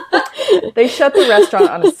 They shut the restaurant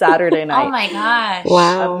on a Saturday night. Oh my gosh.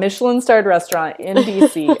 Wow. A Michelin-starred restaurant in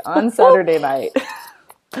DC on Saturday night.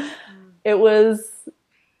 It was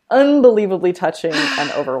unbelievably touching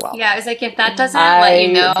and overwhelming. Yeah, it was like, if that doesn't let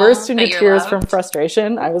you know I burst into that you're tears loved. from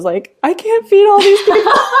frustration. I was like, I can't feed all these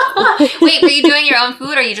people. Wait, were you doing your own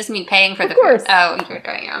food or you just mean paying for the course. food? Oh, you were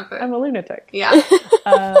doing your own food. I'm a lunatic. Yeah.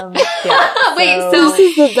 Yeah, Wait, This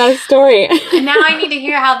is the best story. now I need to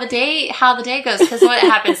hear how the day goes, because what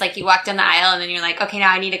happens, like you walk down the aisle and then you're like, okay,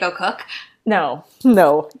 now I need to go cook. No,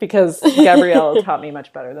 because Gabrielle taught me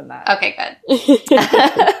much better than that. Okay, good.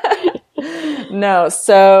 No,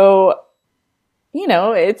 so, you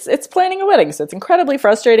know, it's planning a wedding. So it's incredibly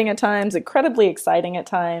frustrating at times, incredibly exciting at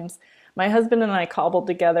times. My husband and I cobbled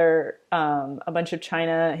together a bunch of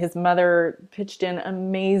china. His mother pitched in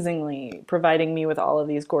amazingly, providing me with all of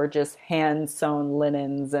these gorgeous hand-sewn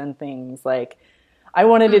linens and things. Like, I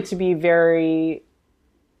wanted it to be very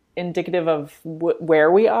indicative of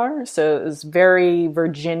where we are. So it was very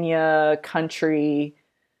Virginia country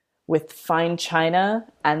with fine china,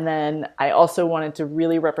 and then I also wanted to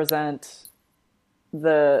really represent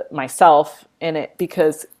myself in it,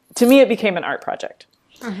 because to me it became an art project.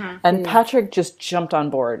 And Patrick just jumped on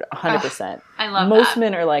board 100%. I love Most that.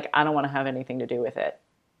 men are like, I don't want to have anything to do with it.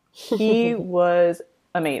 He was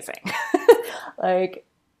amazing. Like,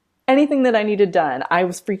 anything that I needed done, I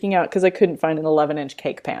was freaking out because I couldn't find an 11-inch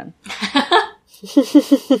cake pan.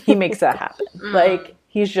 He makes that happen. Like,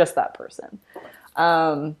 he's just that person.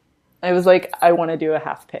 I was like, I want to do a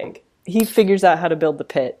half pig. He figures out how to build the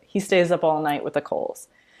pit. He stays up all night with the coals.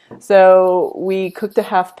 So we cooked a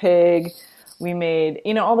half pig. We made,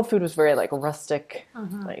 all the food was very like rustic.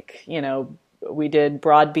 Like, we did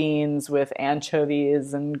broad beans with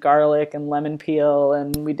anchovies and garlic and lemon peel.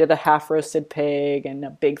 And we did a half roasted pig and a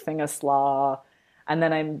big thing of slaw. And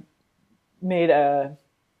then I made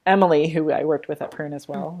Emily, who I worked with at Pern as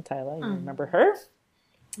well. Tyler, you remember her?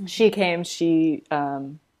 She came,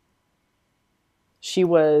 she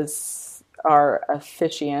was our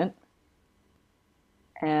officiant,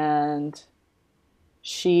 and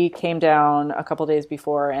she came down a couple days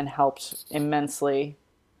before and helped immensely.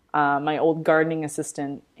 My old gardening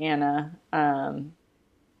assistant, Anna,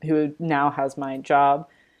 who now has my job,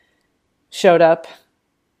 showed up,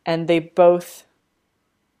 and they both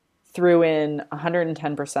threw in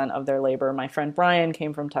 110% of their labor. My friend Brian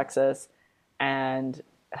came from Texas and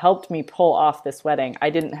helped me pull off this wedding. I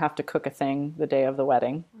didn't have to cook a thing the day of the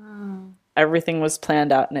wedding. Everything was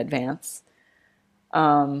planned out in advance.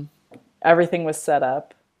 Everything was set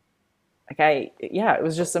up. It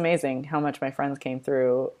was just amazing how much my friends came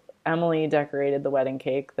through. Emily decorated the wedding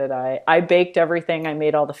cake that I baked everything. I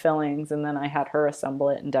made all the fillings, and then I had her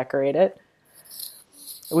assemble it and decorate it.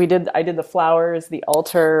 I did the flowers, the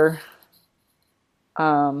altar.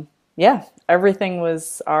 Everything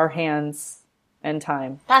was our hands and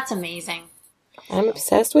time. That's amazing. I'm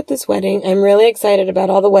obsessed with this wedding. I'm really excited about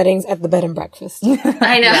all the weddings at the bed and breakfast.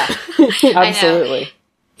 I know. Absolutely.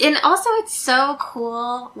 And also, it's so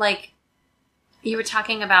cool. Like, you were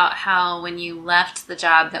talking about how when you left the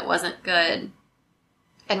job that wasn't good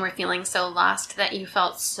and were feeling so lost that you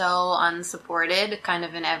felt so unsupported kind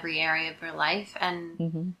of in every area of your life.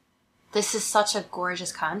 And this is such a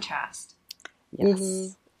gorgeous contrast.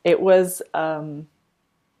 Yes. It was, oh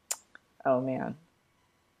man.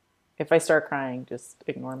 If I start crying, just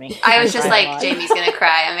ignore me. I was just like, Jamie's going to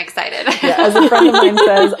cry. I'm excited. Yeah, as a friend of mine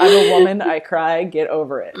says, I'm a woman, I cry, get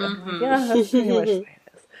over it. Yeah, that's pretty much the way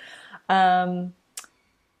it is.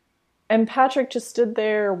 And Patrick just stood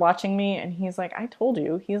there watching me, and he's like, I told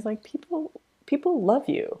you. He's like, people love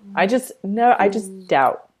you. I just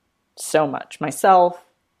doubt so much myself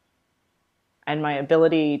and my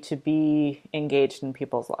ability to be engaged in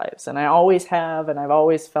people's lives. And I always have, and I've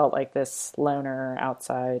always felt like this loner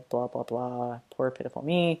outside, blah, blah, blah, poor, pitiful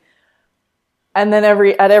me. And then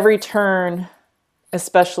at every turn,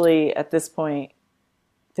 especially at this point,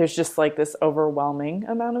 there's just like this overwhelming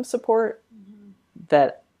amount of support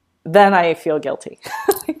that then I feel guilty.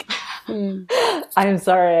 Like, I'm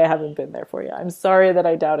sorry I haven't been there for you. I'm sorry that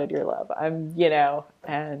I doubted your love.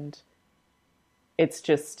 And it's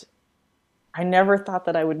just, I never thought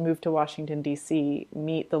that I would move to Washington, D.C.,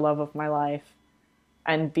 meet the love of my life,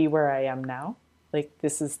 and be where I am now. Like,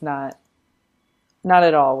 this is not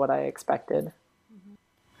at all what I expected.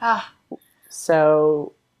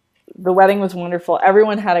 So the wedding was wonderful.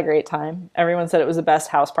 Everyone had a great time. Everyone said it was the best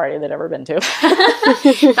house party they'd ever been to.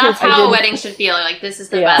 That's how a wedding should feel. Like, this is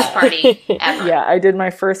the best party ever. Yeah, I did my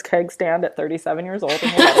first keg stand at 37 years old.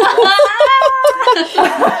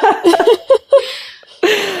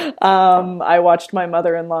 I watched my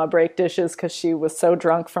mother-in-law break dishes because she was so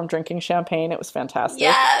drunk from drinking champagne. It was fantastic.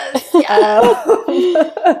 Yes.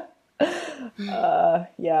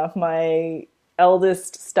 Yeah, my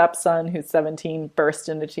eldest stepson, who's 17, burst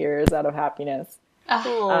into tears out of happiness. This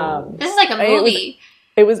is like a movie.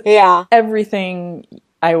 It was everything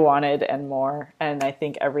I wanted and more, and I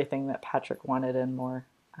think everything that Patrick wanted and more.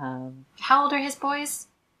 How old are his boys?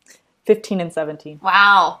 15 and 17.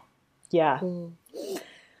 Wow. Yeah.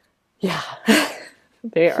 Yeah.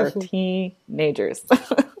 They are teenagers.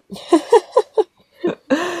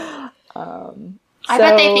 I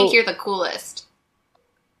bet they think you're the coolest.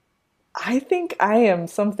 I think I am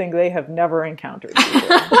something they have never encountered.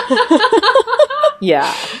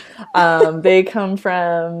 Yeah. They come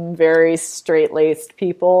from very straight-laced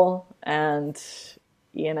people, and,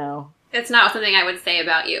 It's not something I would say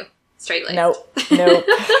about you. Straight-laced. Nope.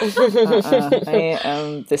 I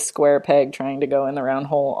am the square peg trying to go in the round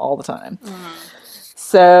hole all the time.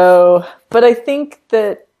 So, but I think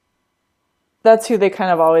that's who they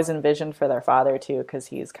kind of always envisioned for their father too, because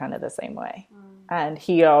he's kind of the same way. And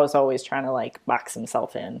he was always trying to like box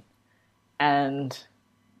himself in. And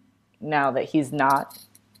now that he's not,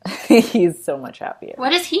 he's so much happier. What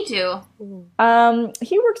does he do?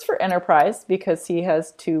 He works for Enterprise because he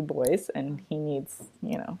has 2 boys and he needs,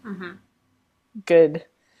 good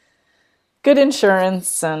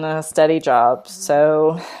insurance and a steady job.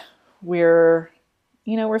 So we're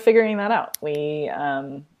figuring that out.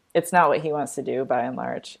 It's not what he wants to do by and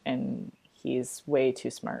large, and he's way too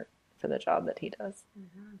smart for the job that he does.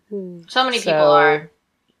 So many people are.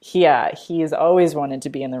 Yeah, he's always wanted to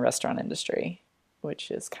be in the restaurant industry, which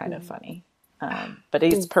is kind of funny. But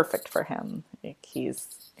it's perfect for him. Like, he's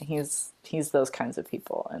those kinds of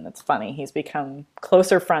people, and it's funny. He's become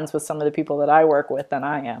closer friends with some of the people that I work with than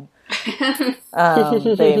I am.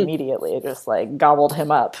 They immediately just like gobbled him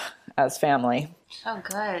up as family. So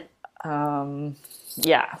good.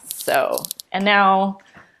 Yeah. So, and now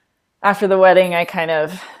after the wedding, I kind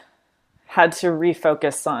of had to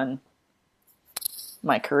refocus on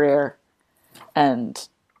my career and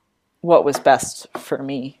what was best for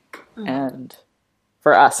me and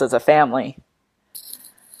for us as a family.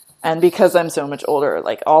 And because I'm so much older,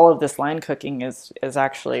 like all of this line cooking is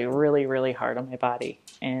actually really, really hard on my body.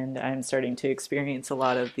 And I'm starting to experience a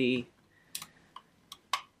lot of the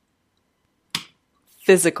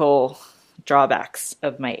physical drawbacks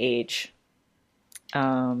of my age.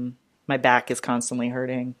 My back is constantly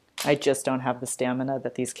hurting. I just don't have the stamina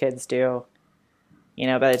that these kids do.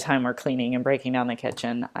 By the time we're cleaning and breaking down the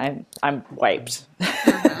kitchen, I'm wiped.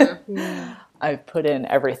 I've put in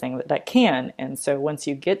everything that I can. And so once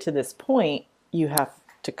you get to this point, you have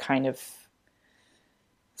to kind of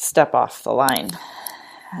step off the line.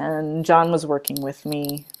 And John was working with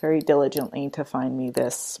me very diligently to find me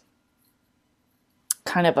this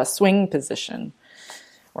kind of a swing position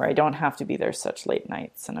where I don't have to be there such late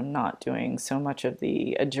nights, and I'm not doing so much of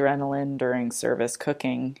the adrenaline during service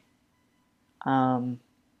cooking. And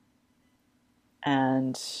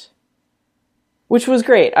which was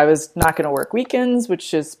great. I was not going to work weekends,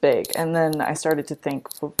 which is big. And then I started to think,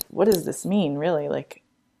 well, what does this mean, really? Like,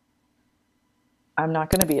 I'm not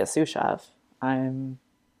going to be a sous chef. I'm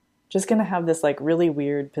just going to have this like really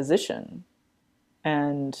weird position.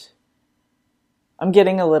 And I'm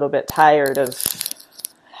getting a little bit tired of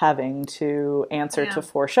having to answer to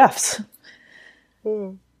 4 chefs.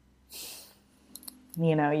 You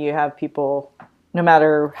know, you have people, no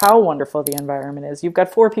matter how wonderful the environment is, you've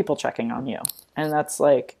got 4 people checking on you. And that's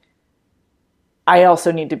like, I also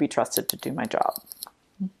need to be trusted to do my job.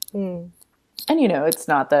 And, you know, it's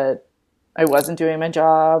not that I wasn't doing my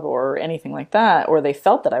job or anything like that, or they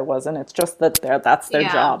felt that I wasn't. It's just that that's their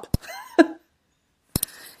job.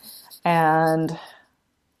 And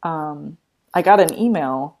I got an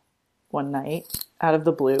email one night out of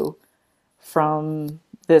the blue from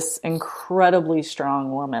this incredibly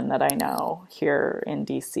strong woman that I know here in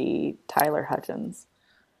DC, Tyler Hutchins.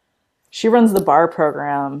 She runs the bar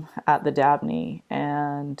program at the Dabney.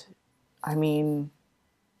 And I mean,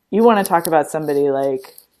 you want to talk about somebody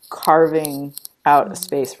like carving out a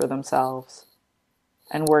space for themselves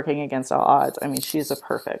and working against all odds. I mean, she's a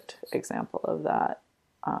perfect example of that.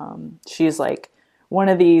 She's like one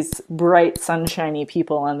of these bright, sunshiny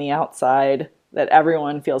people on the outside that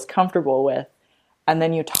everyone feels comfortable with. And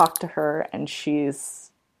then you talk to her and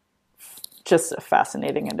she's just a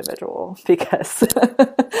fascinating individual because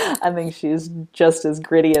I think she's just as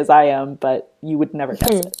gritty as I am, but you would never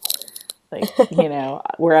guess it. Like, you know,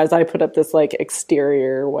 whereas I put up this like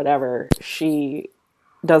exterior, whatever, she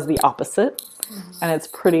does the opposite and it's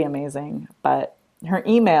pretty amazing. But her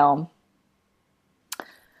email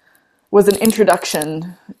was an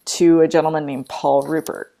introduction to a gentleman named Paul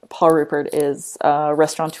Rupert. Paul Rupert is a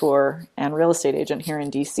restaurateur and real estate agent here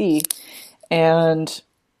in DC, and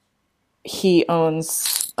he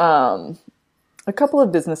owns a couple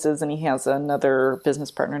of businesses, and he has another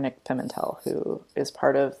business partner, Nick Pimentel, who is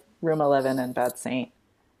part of Room 11 and Bad Saint.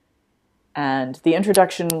 And the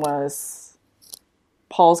introduction was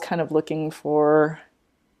Paul's kind of looking for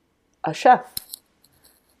a chef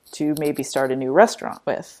to maybe start a new restaurant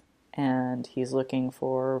with. And he's looking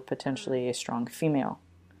for potentially a strong female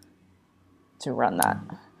to run that.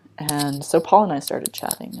 And so Paul and I started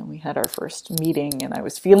chatting, and we had our first meeting, and I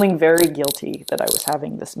was feeling very guilty that I was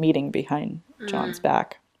having this meeting behind John's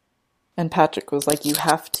back. And Patrick was like, you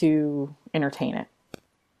have to entertain it.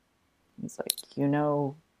 He's like, you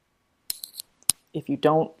know, if you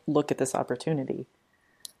don't look at this opportunity,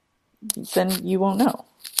 then you won't know.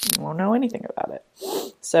 You won't know anything about it.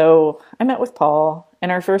 So I met with Paul,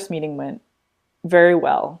 and our first meeting went very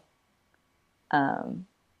well.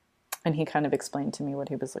 And he kind of explained to me what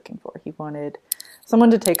he was looking for. He wanted someone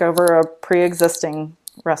to take over a pre-existing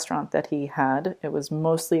restaurant that he had. It was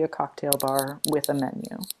mostly a cocktail bar with a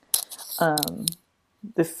menu.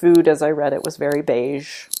 The food, as I read it, was very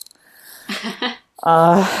beige.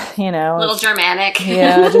 You know, a little Germanic.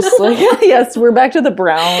 Yeah, just like, yes, we're back to the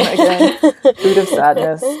brown again. Food of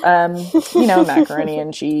sadness. You know, macaroni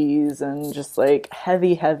and cheese and just like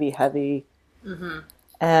heavy. Mm-hmm.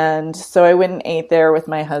 And so I went and ate there with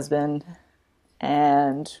my husband,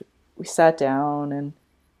 and we sat down, and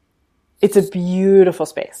it's a beautiful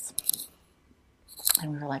space.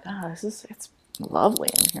 And we were like, it's lovely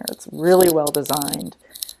in here. It's really well designed.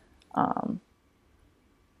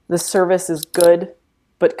 The service is good,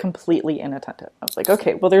 but completely inattentive. I was like,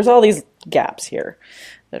 okay, well, there's all these gaps here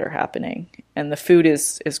that are happening, and the food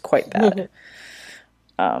is quite bad.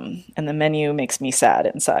 And the menu makes me sad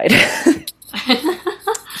inside.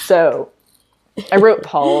 So I wrote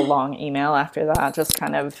Paul a long email after that, just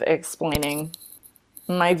kind of explaining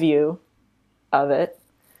my view of it.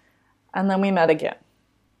 And then we met again.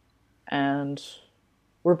 And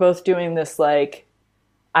we're both doing this, like,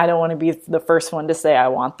 I don't want to be the first one to say I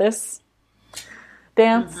want this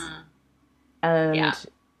dance. And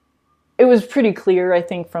it was pretty clear, I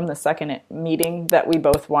think, from the second meeting that we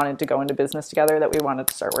both wanted to go into business together, that we wanted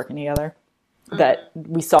to start working together, that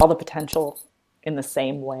we saw the potential in the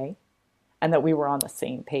same way, and that we were on the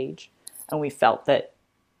same page. And we felt that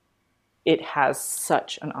it has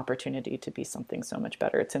such an opportunity to be something so much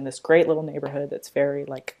better. It's in this great little neighborhood that's very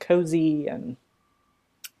like cozy and,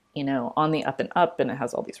 you know, on the up and up, and it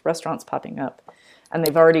has all these restaurants popping up, and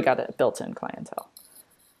they've already got a built-in clientele.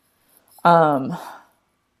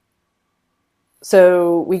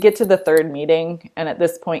 So we get to the third meeting, and at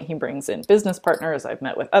this point he brings in business partners. I've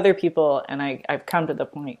met with other people, and I've come to the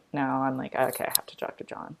point now, I'm like, okay, I have to talk to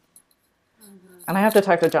John. And I have to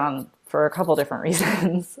talk to John for a couple different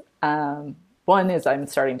reasons. One is I'm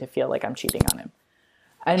starting to feel like I'm cheating on him.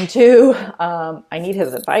 And two, I need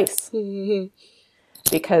his advice.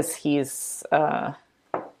 because he's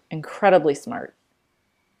incredibly smart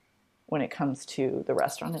when it comes to the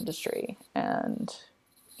restaurant industry and,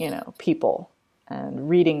 people and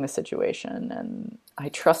reading the situation. And I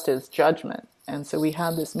trust his judgment. And so we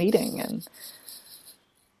had this meeting, and,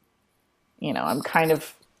 I'm kind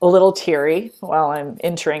of a little teary while I'm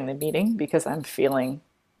entering the meeting because I'm feeling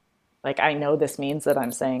like I know this means that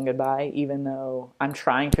I'm saying goodbye, even though I'm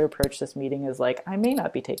trying to approach this meeting as like, I may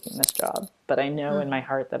not be taking this job, but I know in my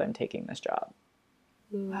heart that I'm taking this job.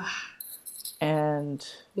 And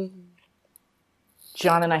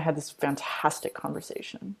John and I had this fantastic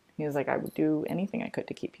conversation. He was like, I would do anything I could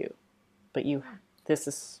to keep you, but you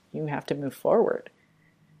have to move forward.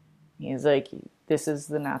 He's like, this is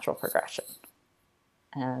the natural progression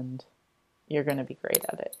and you're going to be great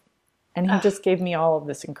at it. And he just gave me all of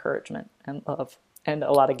this encouragement and love and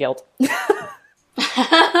a lot of guilt. Well,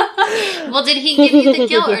 did he give you the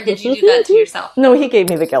guilt, or did you do that to yourself? No, he gave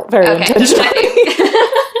me the guilt very intentionally.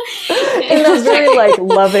 In a very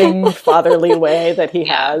loving, fatherly way that he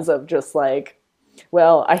has of just like,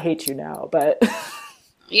 well, I hate you now, but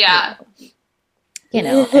yeah,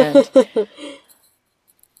 and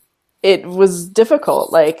it was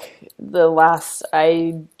difficult. I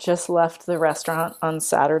just left the restaurant on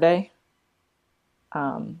Saturday.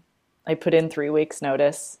 I put in 3 weeks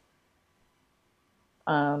notice.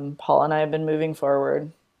 Paul and I have been moving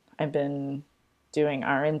forward. I've been doing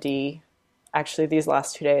R&D. Actually, these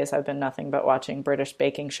last 2 days, I've been nothing but watching British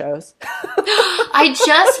baking shows. I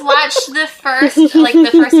just watched the first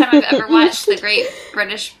time I've ever watched the Great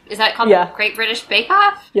British, is that called the Great British Bake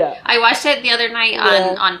Off? Yeah. I watched it the other night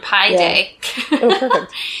on Pie Day. Oh,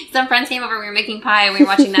 perfect. Some friends came over, we were making pie, and we were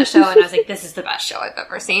watching that show, and I was like, this is the best show I've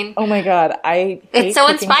ever seen. Oh my God. It's so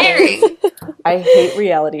inspiring. Shows. I hate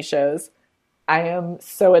reality shows. I am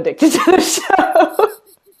so addicted to the show.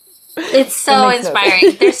 It's so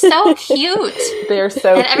inspiring. They're so cute. They're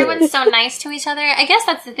so and cute. everyone's so nice to each other. I guess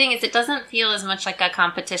that's the thing, is it doesn't feel as much like a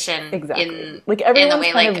competition. Exactly.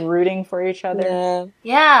 Everyone's kind of rooting for each other.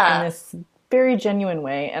 Yeah. In this very genuine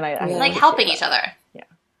way. And I like helping each other. Yeah.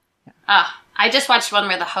 I just watched one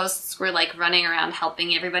where the hosts were running around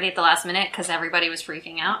helping everybody at the last minute because everybody was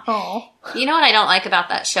freaking out. Oh. You know what I don't like about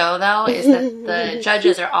that show, though, is that the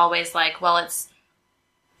judges are always like, well, it's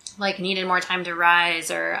needed more time to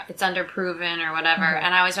rise, or it's underproven, or whatever. Mm-hmm.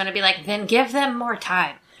 And I always want to be like, then give them more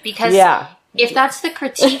time. Because if that's the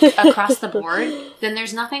critique across the board, then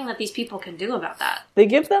there's nothing that these people can do about that. They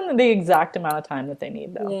give them the exact amount of time that they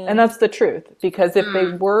need, though. Yeah. And that's the truth. Because if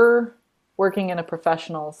they were working in a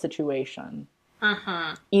professional situation,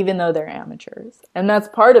 even though they're amateurs, and that's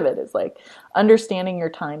part of it, is understanding your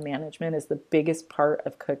time management is the biggest part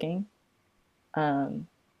of cooking,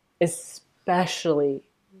 especially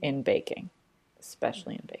in baking.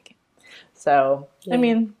 So, I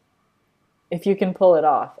mean, if you can pull it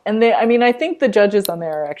off. And I think the judges on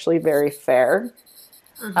there are actually very fair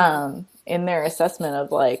in their assessment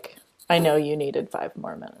of I know you needed 5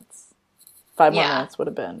 more minutes. 5 more minutes would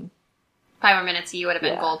have been... 5 more minutes, you would have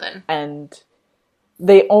been golden. And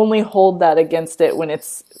they only hold that against it when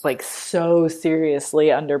it's so seriously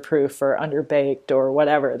underproof or underbaked or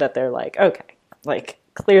whatever, that they're like, okay,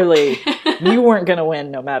 clearly you weren't going to win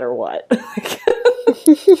no matter what.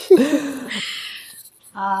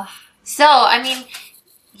 So, I mean,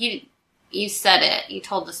 you said it, you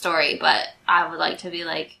told the story, but I would like to be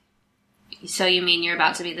so you mean you're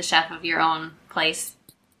about to be the chef of your own place?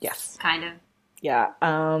 Yes. Kind of. Yeah.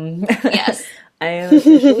 Yes. I am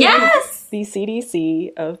officially the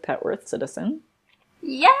CDC of Petworth Citizen.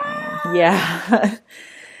 Yeah. Yeah.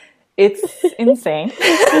 It's insane.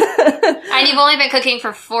 And you've only been cooking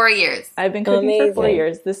for 4 years. I've been cooking for 4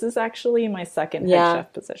 years. This is actually my second head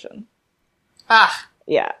chef position.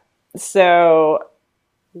 Yeah. So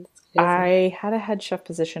I had a head chef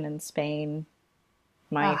position in Spain.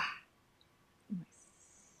 It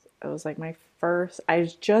was I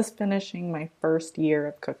was just finishing my first year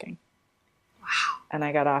of cooking. Wow. And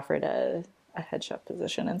I got offered a head chef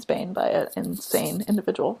position in Spain by an insane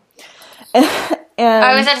individual. And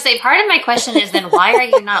I was about to say, part of my question is then why are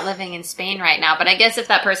you not living in Spain right now? But I guess if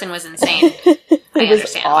that person was insane, I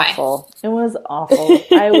understand awful. Why. It was awful.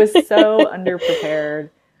 I was so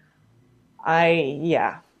underprepared.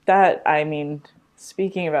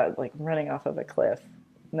 Speaking about running off of a cliff,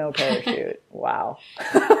 no parachute. Wow.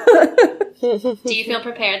 Do you feel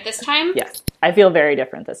prepared this time? Yes. I feel very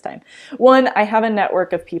different this time. One, I have a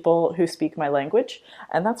network of people who speak my language,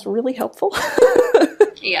 and that's really helpful.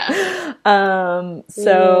 Yeah.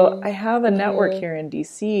 So I have a network here in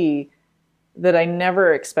DC that I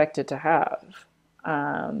never expected to have.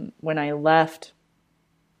 When I left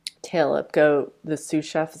Caleb Goat, the sous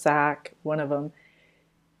chef Zach, one of them.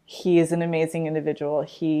 He is an amazing individual.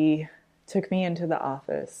 He took me into the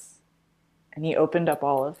office and he opened up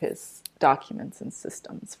all of his documents and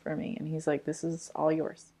systems for me. And he's like, this is all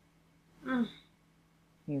yours. Mm.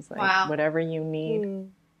 He's like, wow. Whatever you need,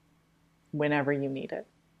 whenever you need it.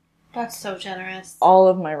 That's so generous. All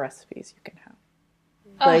of my recipes you can have.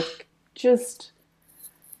 Like, just,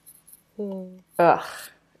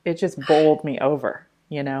 it just bowled me over.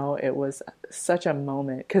 You know, it was such a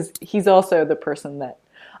moment. Because he's also the person that,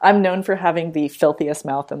 I'm known for having the filthiest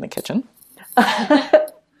mouth in the kitchen.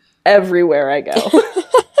 Everywhere I go.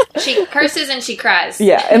 She curses and she cries.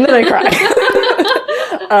 Yeah, and then I cry.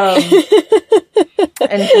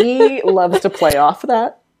 And he loves to play off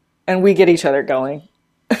that. And we get each other going.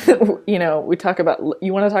 You know, we talk about,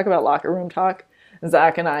 you want to talk about locker room talk?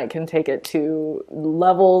 Zach and I can take it to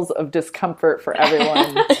levels of discomfort for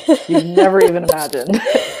everyone you've never even imagined.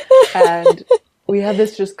 And we had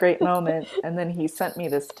this just great moment. And then he sent me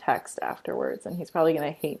this text afterwards. And he's probably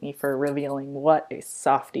going to hate me for revealing what a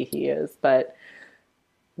softie he is. But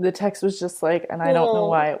the text was just like, and I don't know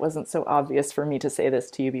why it wasn't so obvious for me to say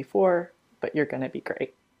this to you before, but you're going to be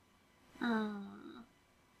great. And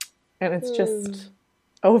it's just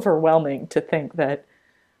overwhelming to think that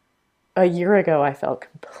a year ago I felt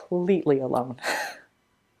completely alone.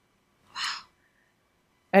 Wow.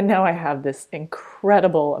 And now I have this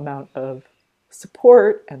incredible amount of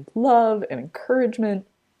support and love and encouragement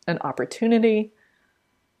and opportunity.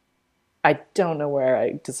 I don't know where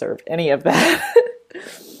I deserve any of that.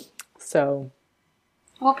 So.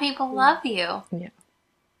 Well, people love you. Yeah.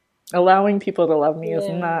 Allowing people to love me is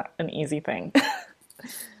not an easy thing.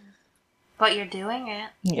 But you're doing it.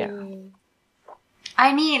 Yeah.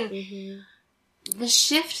 I mean, the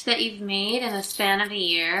shift that you've made in the span of a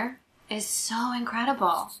year is so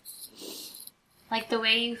incredible. Like the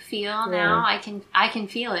way you feel now, I can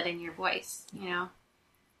feel it in your voice, you know?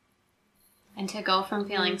 And to go from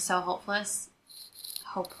feeling so hopeless,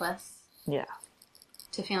 yeah,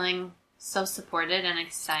 to feeling so supported and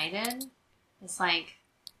excited, it's like,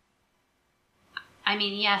 I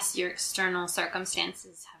mean, yes, your external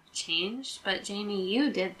circumstances have changed, but Jamie, you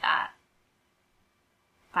did that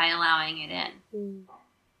by allowing it in.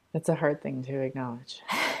 It's a hard thing to acknowledge.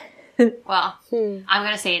 Well, I'm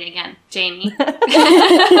going to say it again. Jamie. Do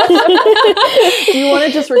you want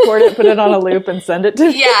to just record it, put it on a loop, and send it to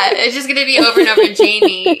me? Yeah, it's just going to be over and over.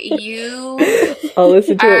 Jamie, you I'll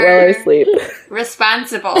listen to it while I sleep.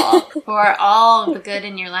 Responsible for all the good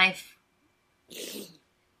in your life.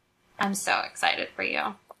 I'm so excited for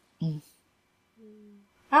you.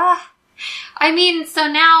 I mean, so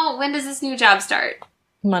now, when does this new job start?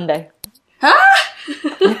 Monday.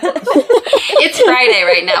 It's Friday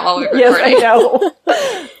right now while we're recording. Yes, I know.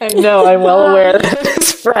 I know. I'm well aware that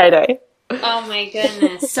it's Friday. Oh my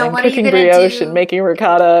goodness. So I'm what are you cooking going to do? brioche and making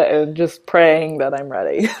ricotta and just praying that I'm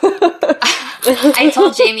ready. I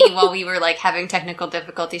told Jamie while we were like having technical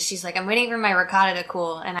difficulties, she's like, I'm waiting for my ricotta to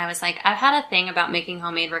cool. And I was like, I've had a thing about making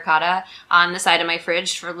homemade ricotta on the side of my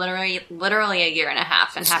fridge for literally a year and a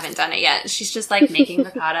half and haven't done it yet. She's just like making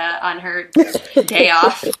ricotta on her day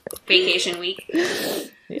off vacation week.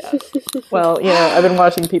 Yeah. Well, you know, I've been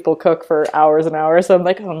watching people cook for hours and hours, so I'm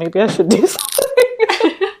like, oh, maybe I should do something.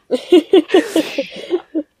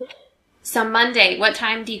 So Monday, what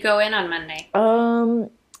time do you go in on Monday?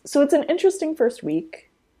 So it's an interesting first week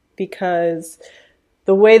because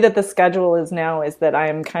the way that the schedule is now is that I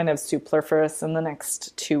am kind of superfluous in the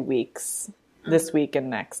next 2 weeks, this week and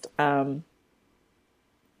next.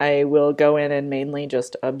 I will go in and mainly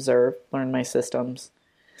just observe, learn my systems,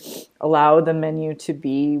 allow the menu to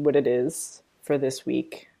be what it is for this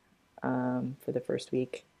week, for the first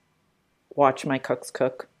week, watch my cooks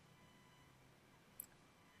cook,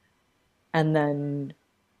 and then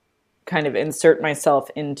kind of insert myself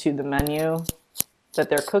into the menu that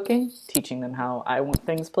they're cooking, teaching them how I want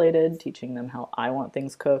things plated, teaching them how I want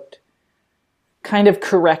things cooked, kind of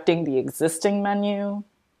correcting the existing menu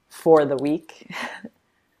for the week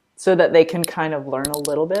so that they can kind of learn a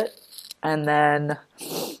little bit. And then,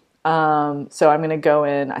 so I'm going to go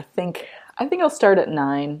in, I think I'll start at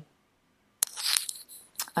 9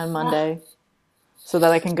 on Monday so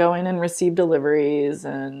that I can go in and receive deliveries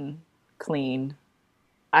and clean.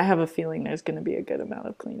 I have a feeling there's going to be a good amount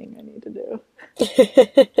of cleaning I need to do.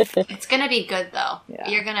 It's going to be good, though. Yeah.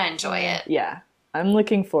 You're going to enjoy it. Yeah. I'm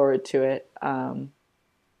looking forward to it.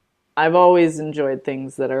 I've always enjoyed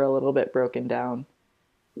things that are a little bit broken down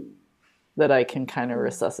that I can kind of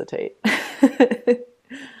resuscitate.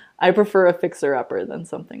 I prefer a fixer-upper than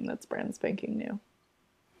something that's brand spanking new.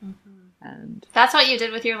 And that's what you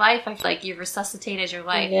did with your life. I feel like you resuscitated your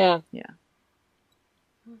life. Yeah.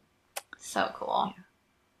 So cool. Yeah.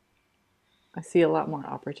 I see a lot more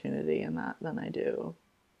opportunity in that than I do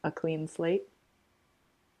a clean slate.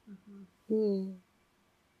 Mm.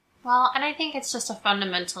 Well, and I think it's just a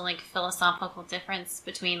fundamental, like, philosophical difference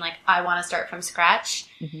between, like, I want to start from scratch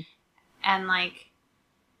and, like,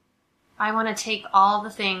 I want to take all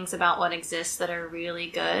the things about what exists that are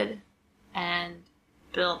really good and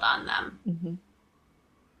build on them. Mm-hmm.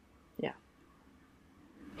 Yeah.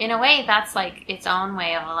 In a way, that's, like, its own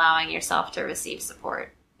way of allowing yourself to receive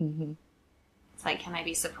support. Mm-hmm. It's like, can I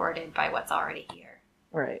be supported by what's already here?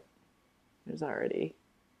 Right. There's already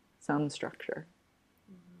some structure.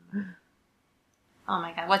 Oh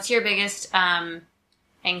my God. What's your biggest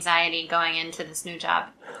anxiety going into this new job?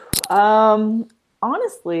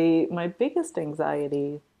 Honestly, my biggest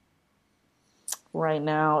anxiety right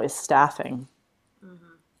now is staffing.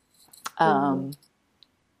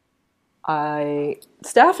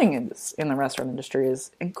 Staffing in the restaurant industry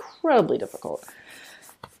is incredibly difficult.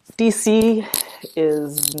 DC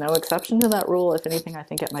is no exception to that rule. If anything, I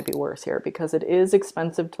think it might be worse here because it is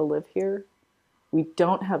expensive to live here. We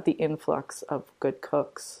don't have the influx of good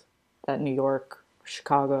cooks that New York,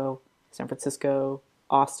 Chicago, San Francisco,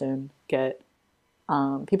 Austin get.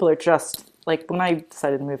 People are just, like, when I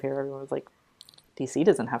decided to move here, everyone was like, DC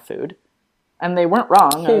doesn't have food. And they weren't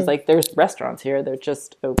wrong. I was like, there's restaurants here. They're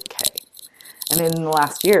just okay. And in the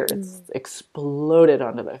last year, it's exploded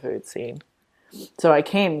onto the food scene. So I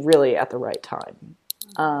came really at the right time.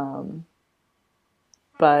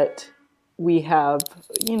 But we have,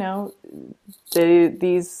 the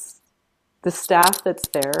staff that's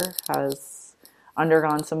there has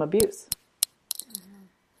undergone some abuse.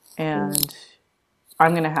 And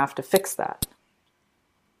I'm going to have to fix that.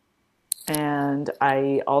 And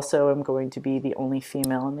I also am going to be the only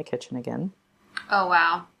female in the kitchen again. Oh,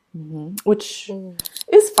 wow. Which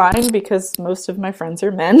is fine because most of my friends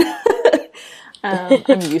are men.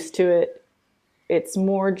 I'm used to it. It's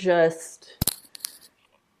more just,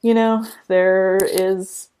 there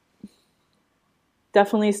is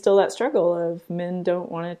definitely still that struggle of men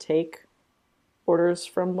don't want to take orders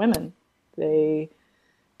from women. They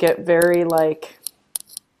get very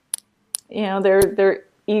their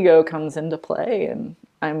ego comes into play, and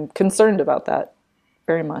I'm concerned about that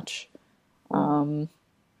very much. I'm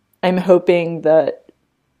hoping that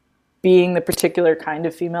being the particular kind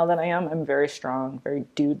of female that I am, I'm very strong, very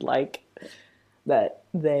dude-like, that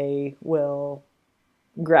they will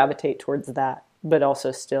gravitate towards that, but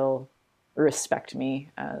also still respect me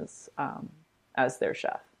as their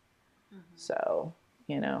chef. So,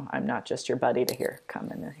 I'm not just your buddy to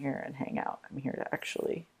come in here and hang out. I'm here to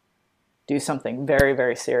actually do something very,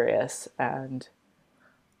 very serious. And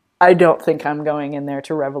I don't think I'm going in there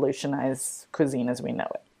to revolutionize cuisine as we know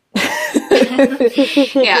it.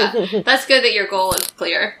 Yeah, that's good that your goal is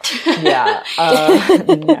clear. Yeah,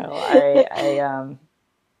 no,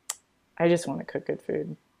 I just want to cook good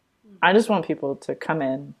food. I just want people to come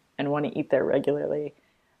in and want to eat there regularly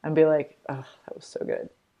and be like, oh, that was so good.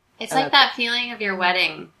 It's like that feeling of your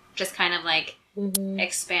wedding, just kind of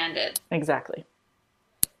expanded. Exactly.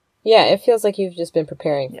 Yeah, it feels like you've just been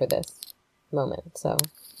preparing for this moment, so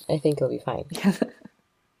I think you'll be fine.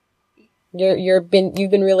 You've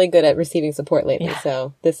been really good at receiving support lately,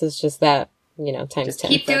 so this is just that, times just 10.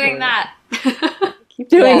 Keep doing that. Keep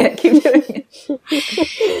doing it. Keep doing it.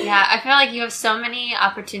 Yeah, I feel like you have so many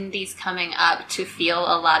opportunities coming up to feel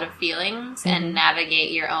a lot of feelings and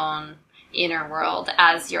navigate your own inner world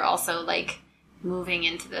as you're also moving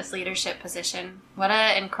into this leadership position. What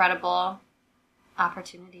an incredible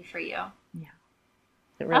opportunity for you. Yeah,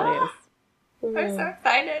 it really is. I'm so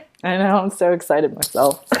excited. I know, I'm so excited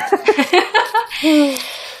myself. Yeah,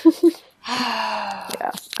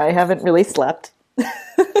 I haven't really slept.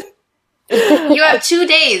 You have 2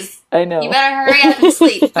 days. I know. You better hurry up and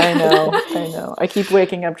sleep. I know. I keep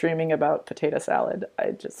waking up dreaming about potato salad.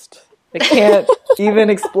 I can't even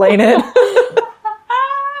explain it.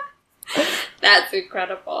 That's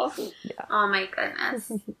incredible. Yeah. Oh my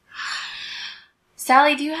goodness.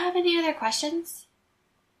 Sally, do you have any other questions?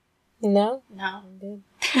 No? No. I'm good.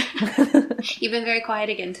 You've been very quiet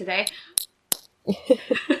again today.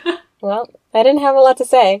 Well, I didn't have a lot to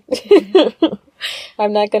say.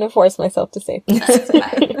 I'm not going to force myself to say things. That's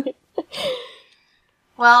fine.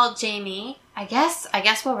 Well, Jamie, I guess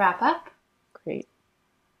we'll wrap up. Great.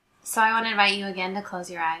 So I want to invite you again to close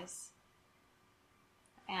your eyes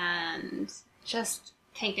and just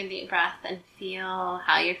take a deep breath and feel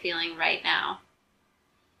how you're feeling right now.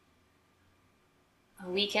 A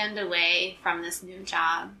weekend away from this new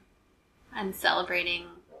job and celebrating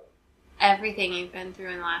everything you've been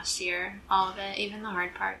through in the last year, all of it, even the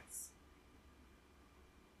hard parts.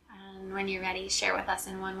 And when you're ready, share with us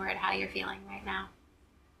in one word how you're feeling right now.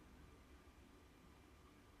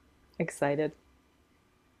 Excited.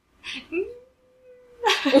 Me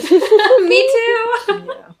too.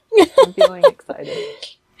 Yeah. I'm feeling excited.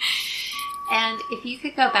 And if you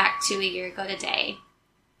could go back to a year ago today,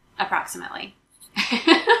 approximately,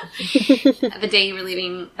 the day you were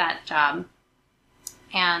leaving that job,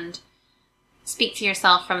 and speak to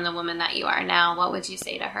yourself from the woman that you are now, what would you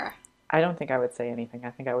say to her? I don't think I would say anything.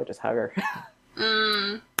 I think I would just hug her.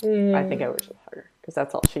 I think I would just hug her because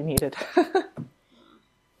that's all she needed.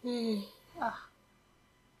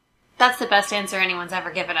 That's the best answer anyone's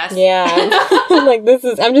ever given us. Yeah. I'm like,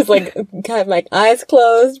 I'm just like, got my eyes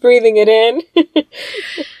closed, breathing it in. Oh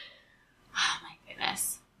my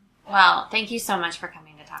goodness. Well, thank you so much for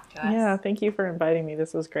coming to talk to us. Yeah, thank you for inviting me.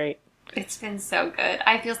 This was great. It's been so good.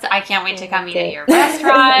 I can't wait to come eat at your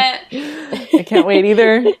restaurant. I can't wait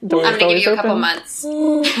either. Doors I'm going to give you a couple open. months.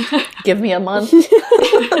 Give me a month.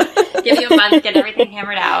 Give you a month, get everything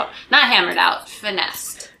hammered out. Not hammered out,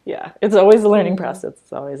 finessed. Yeah, it's always a learning process.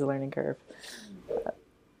 It's always a learning curve. But,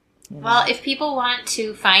 Well, if people want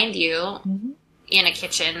to find you in a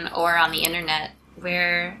kitchen or on the internet,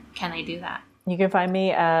 where can they do that? you can find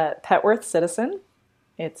me at Petworth Citizen.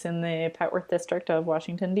 It's in the Petworth district of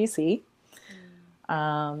Washington, D.C.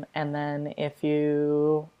 And then if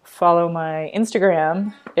you follow my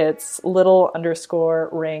Instagram, it's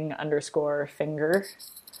little_ring_finger.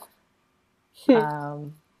 Yeah,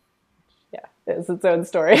 it's its own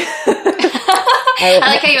story. I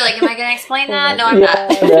like how you're like, am I going to explain that? No, I'm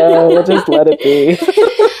not. No, we'll just let it be.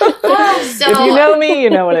 So, If you know me,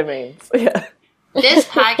 you know what it means. Yeah. This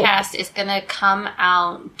podcast is going to come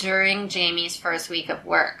out during Jamie's first week of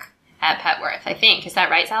work at Petworth, I think. Is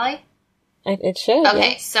that right, Sally? It should.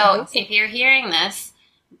 Okay, yeah. so if you're hearing this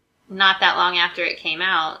not that long after it came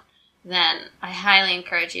out, then I highly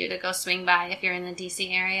encourage you to go swing by if you're in the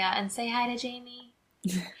DC area and say hi to Jamie.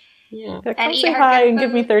 Yeah. Come eat say her hi good and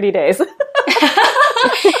give food. me 30 days.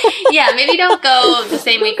 Yeah, maybe don't go the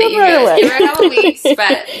same week that you Right go. away. Give her a couple weeks,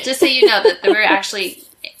 but just so you know that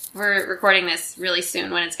we're recording this really soon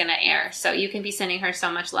when it's going to air. So you can be sending her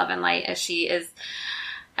so much love and light as she is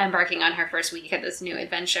embarking on her first week of this new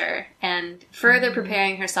adventure and further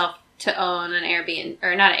preparing herself to own an Airbnb,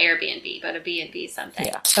 or not an Airbnb, but a B&B someday.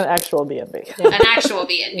 Yeah, an actual B&B. An actual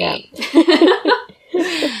B&B.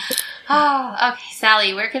 Oh, okay.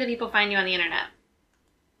 Sally, where can the people find you on the internet?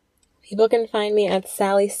 People can find me at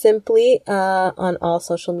Sally Simply on all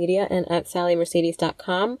social media and at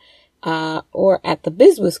sallymercedes.com or at the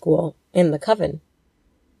Bizwa School in the Coven.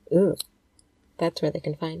 Ooh, that's where they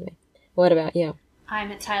can find me. What about you?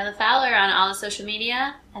 I'm at Tyler Fowler on all the social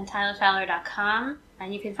media and tylerfowler.com.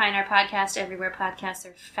 And you can find our podcast everywhere podcasts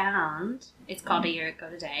are found. It's called A Year Ago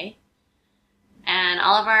Today. And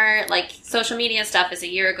all of our social media stuff is A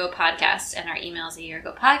Year Ago Podcast. And our email is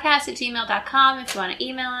ayearagopodcast@gmail.com if you want to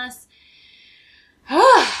email us.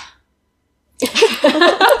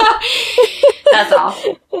 That's all.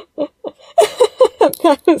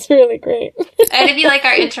 That was really great. And if you like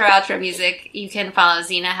our intro outro music, you can follow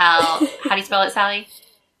Zena Hell. How do you spell it, Sally?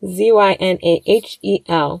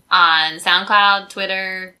 ZYNAHEL. On SoundCloud,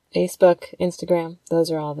 Twitter. Facebook, Instagram. Those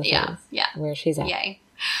are all the things. Yeah. Where she's at. Yay.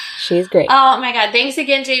 She's great. Oh my God. Thanks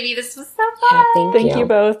again, JV. This was so fun. Yeah, Thank you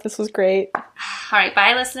both. This was great. All right.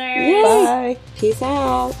 Bye, listeners. Yay. Bye. Peace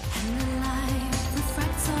out.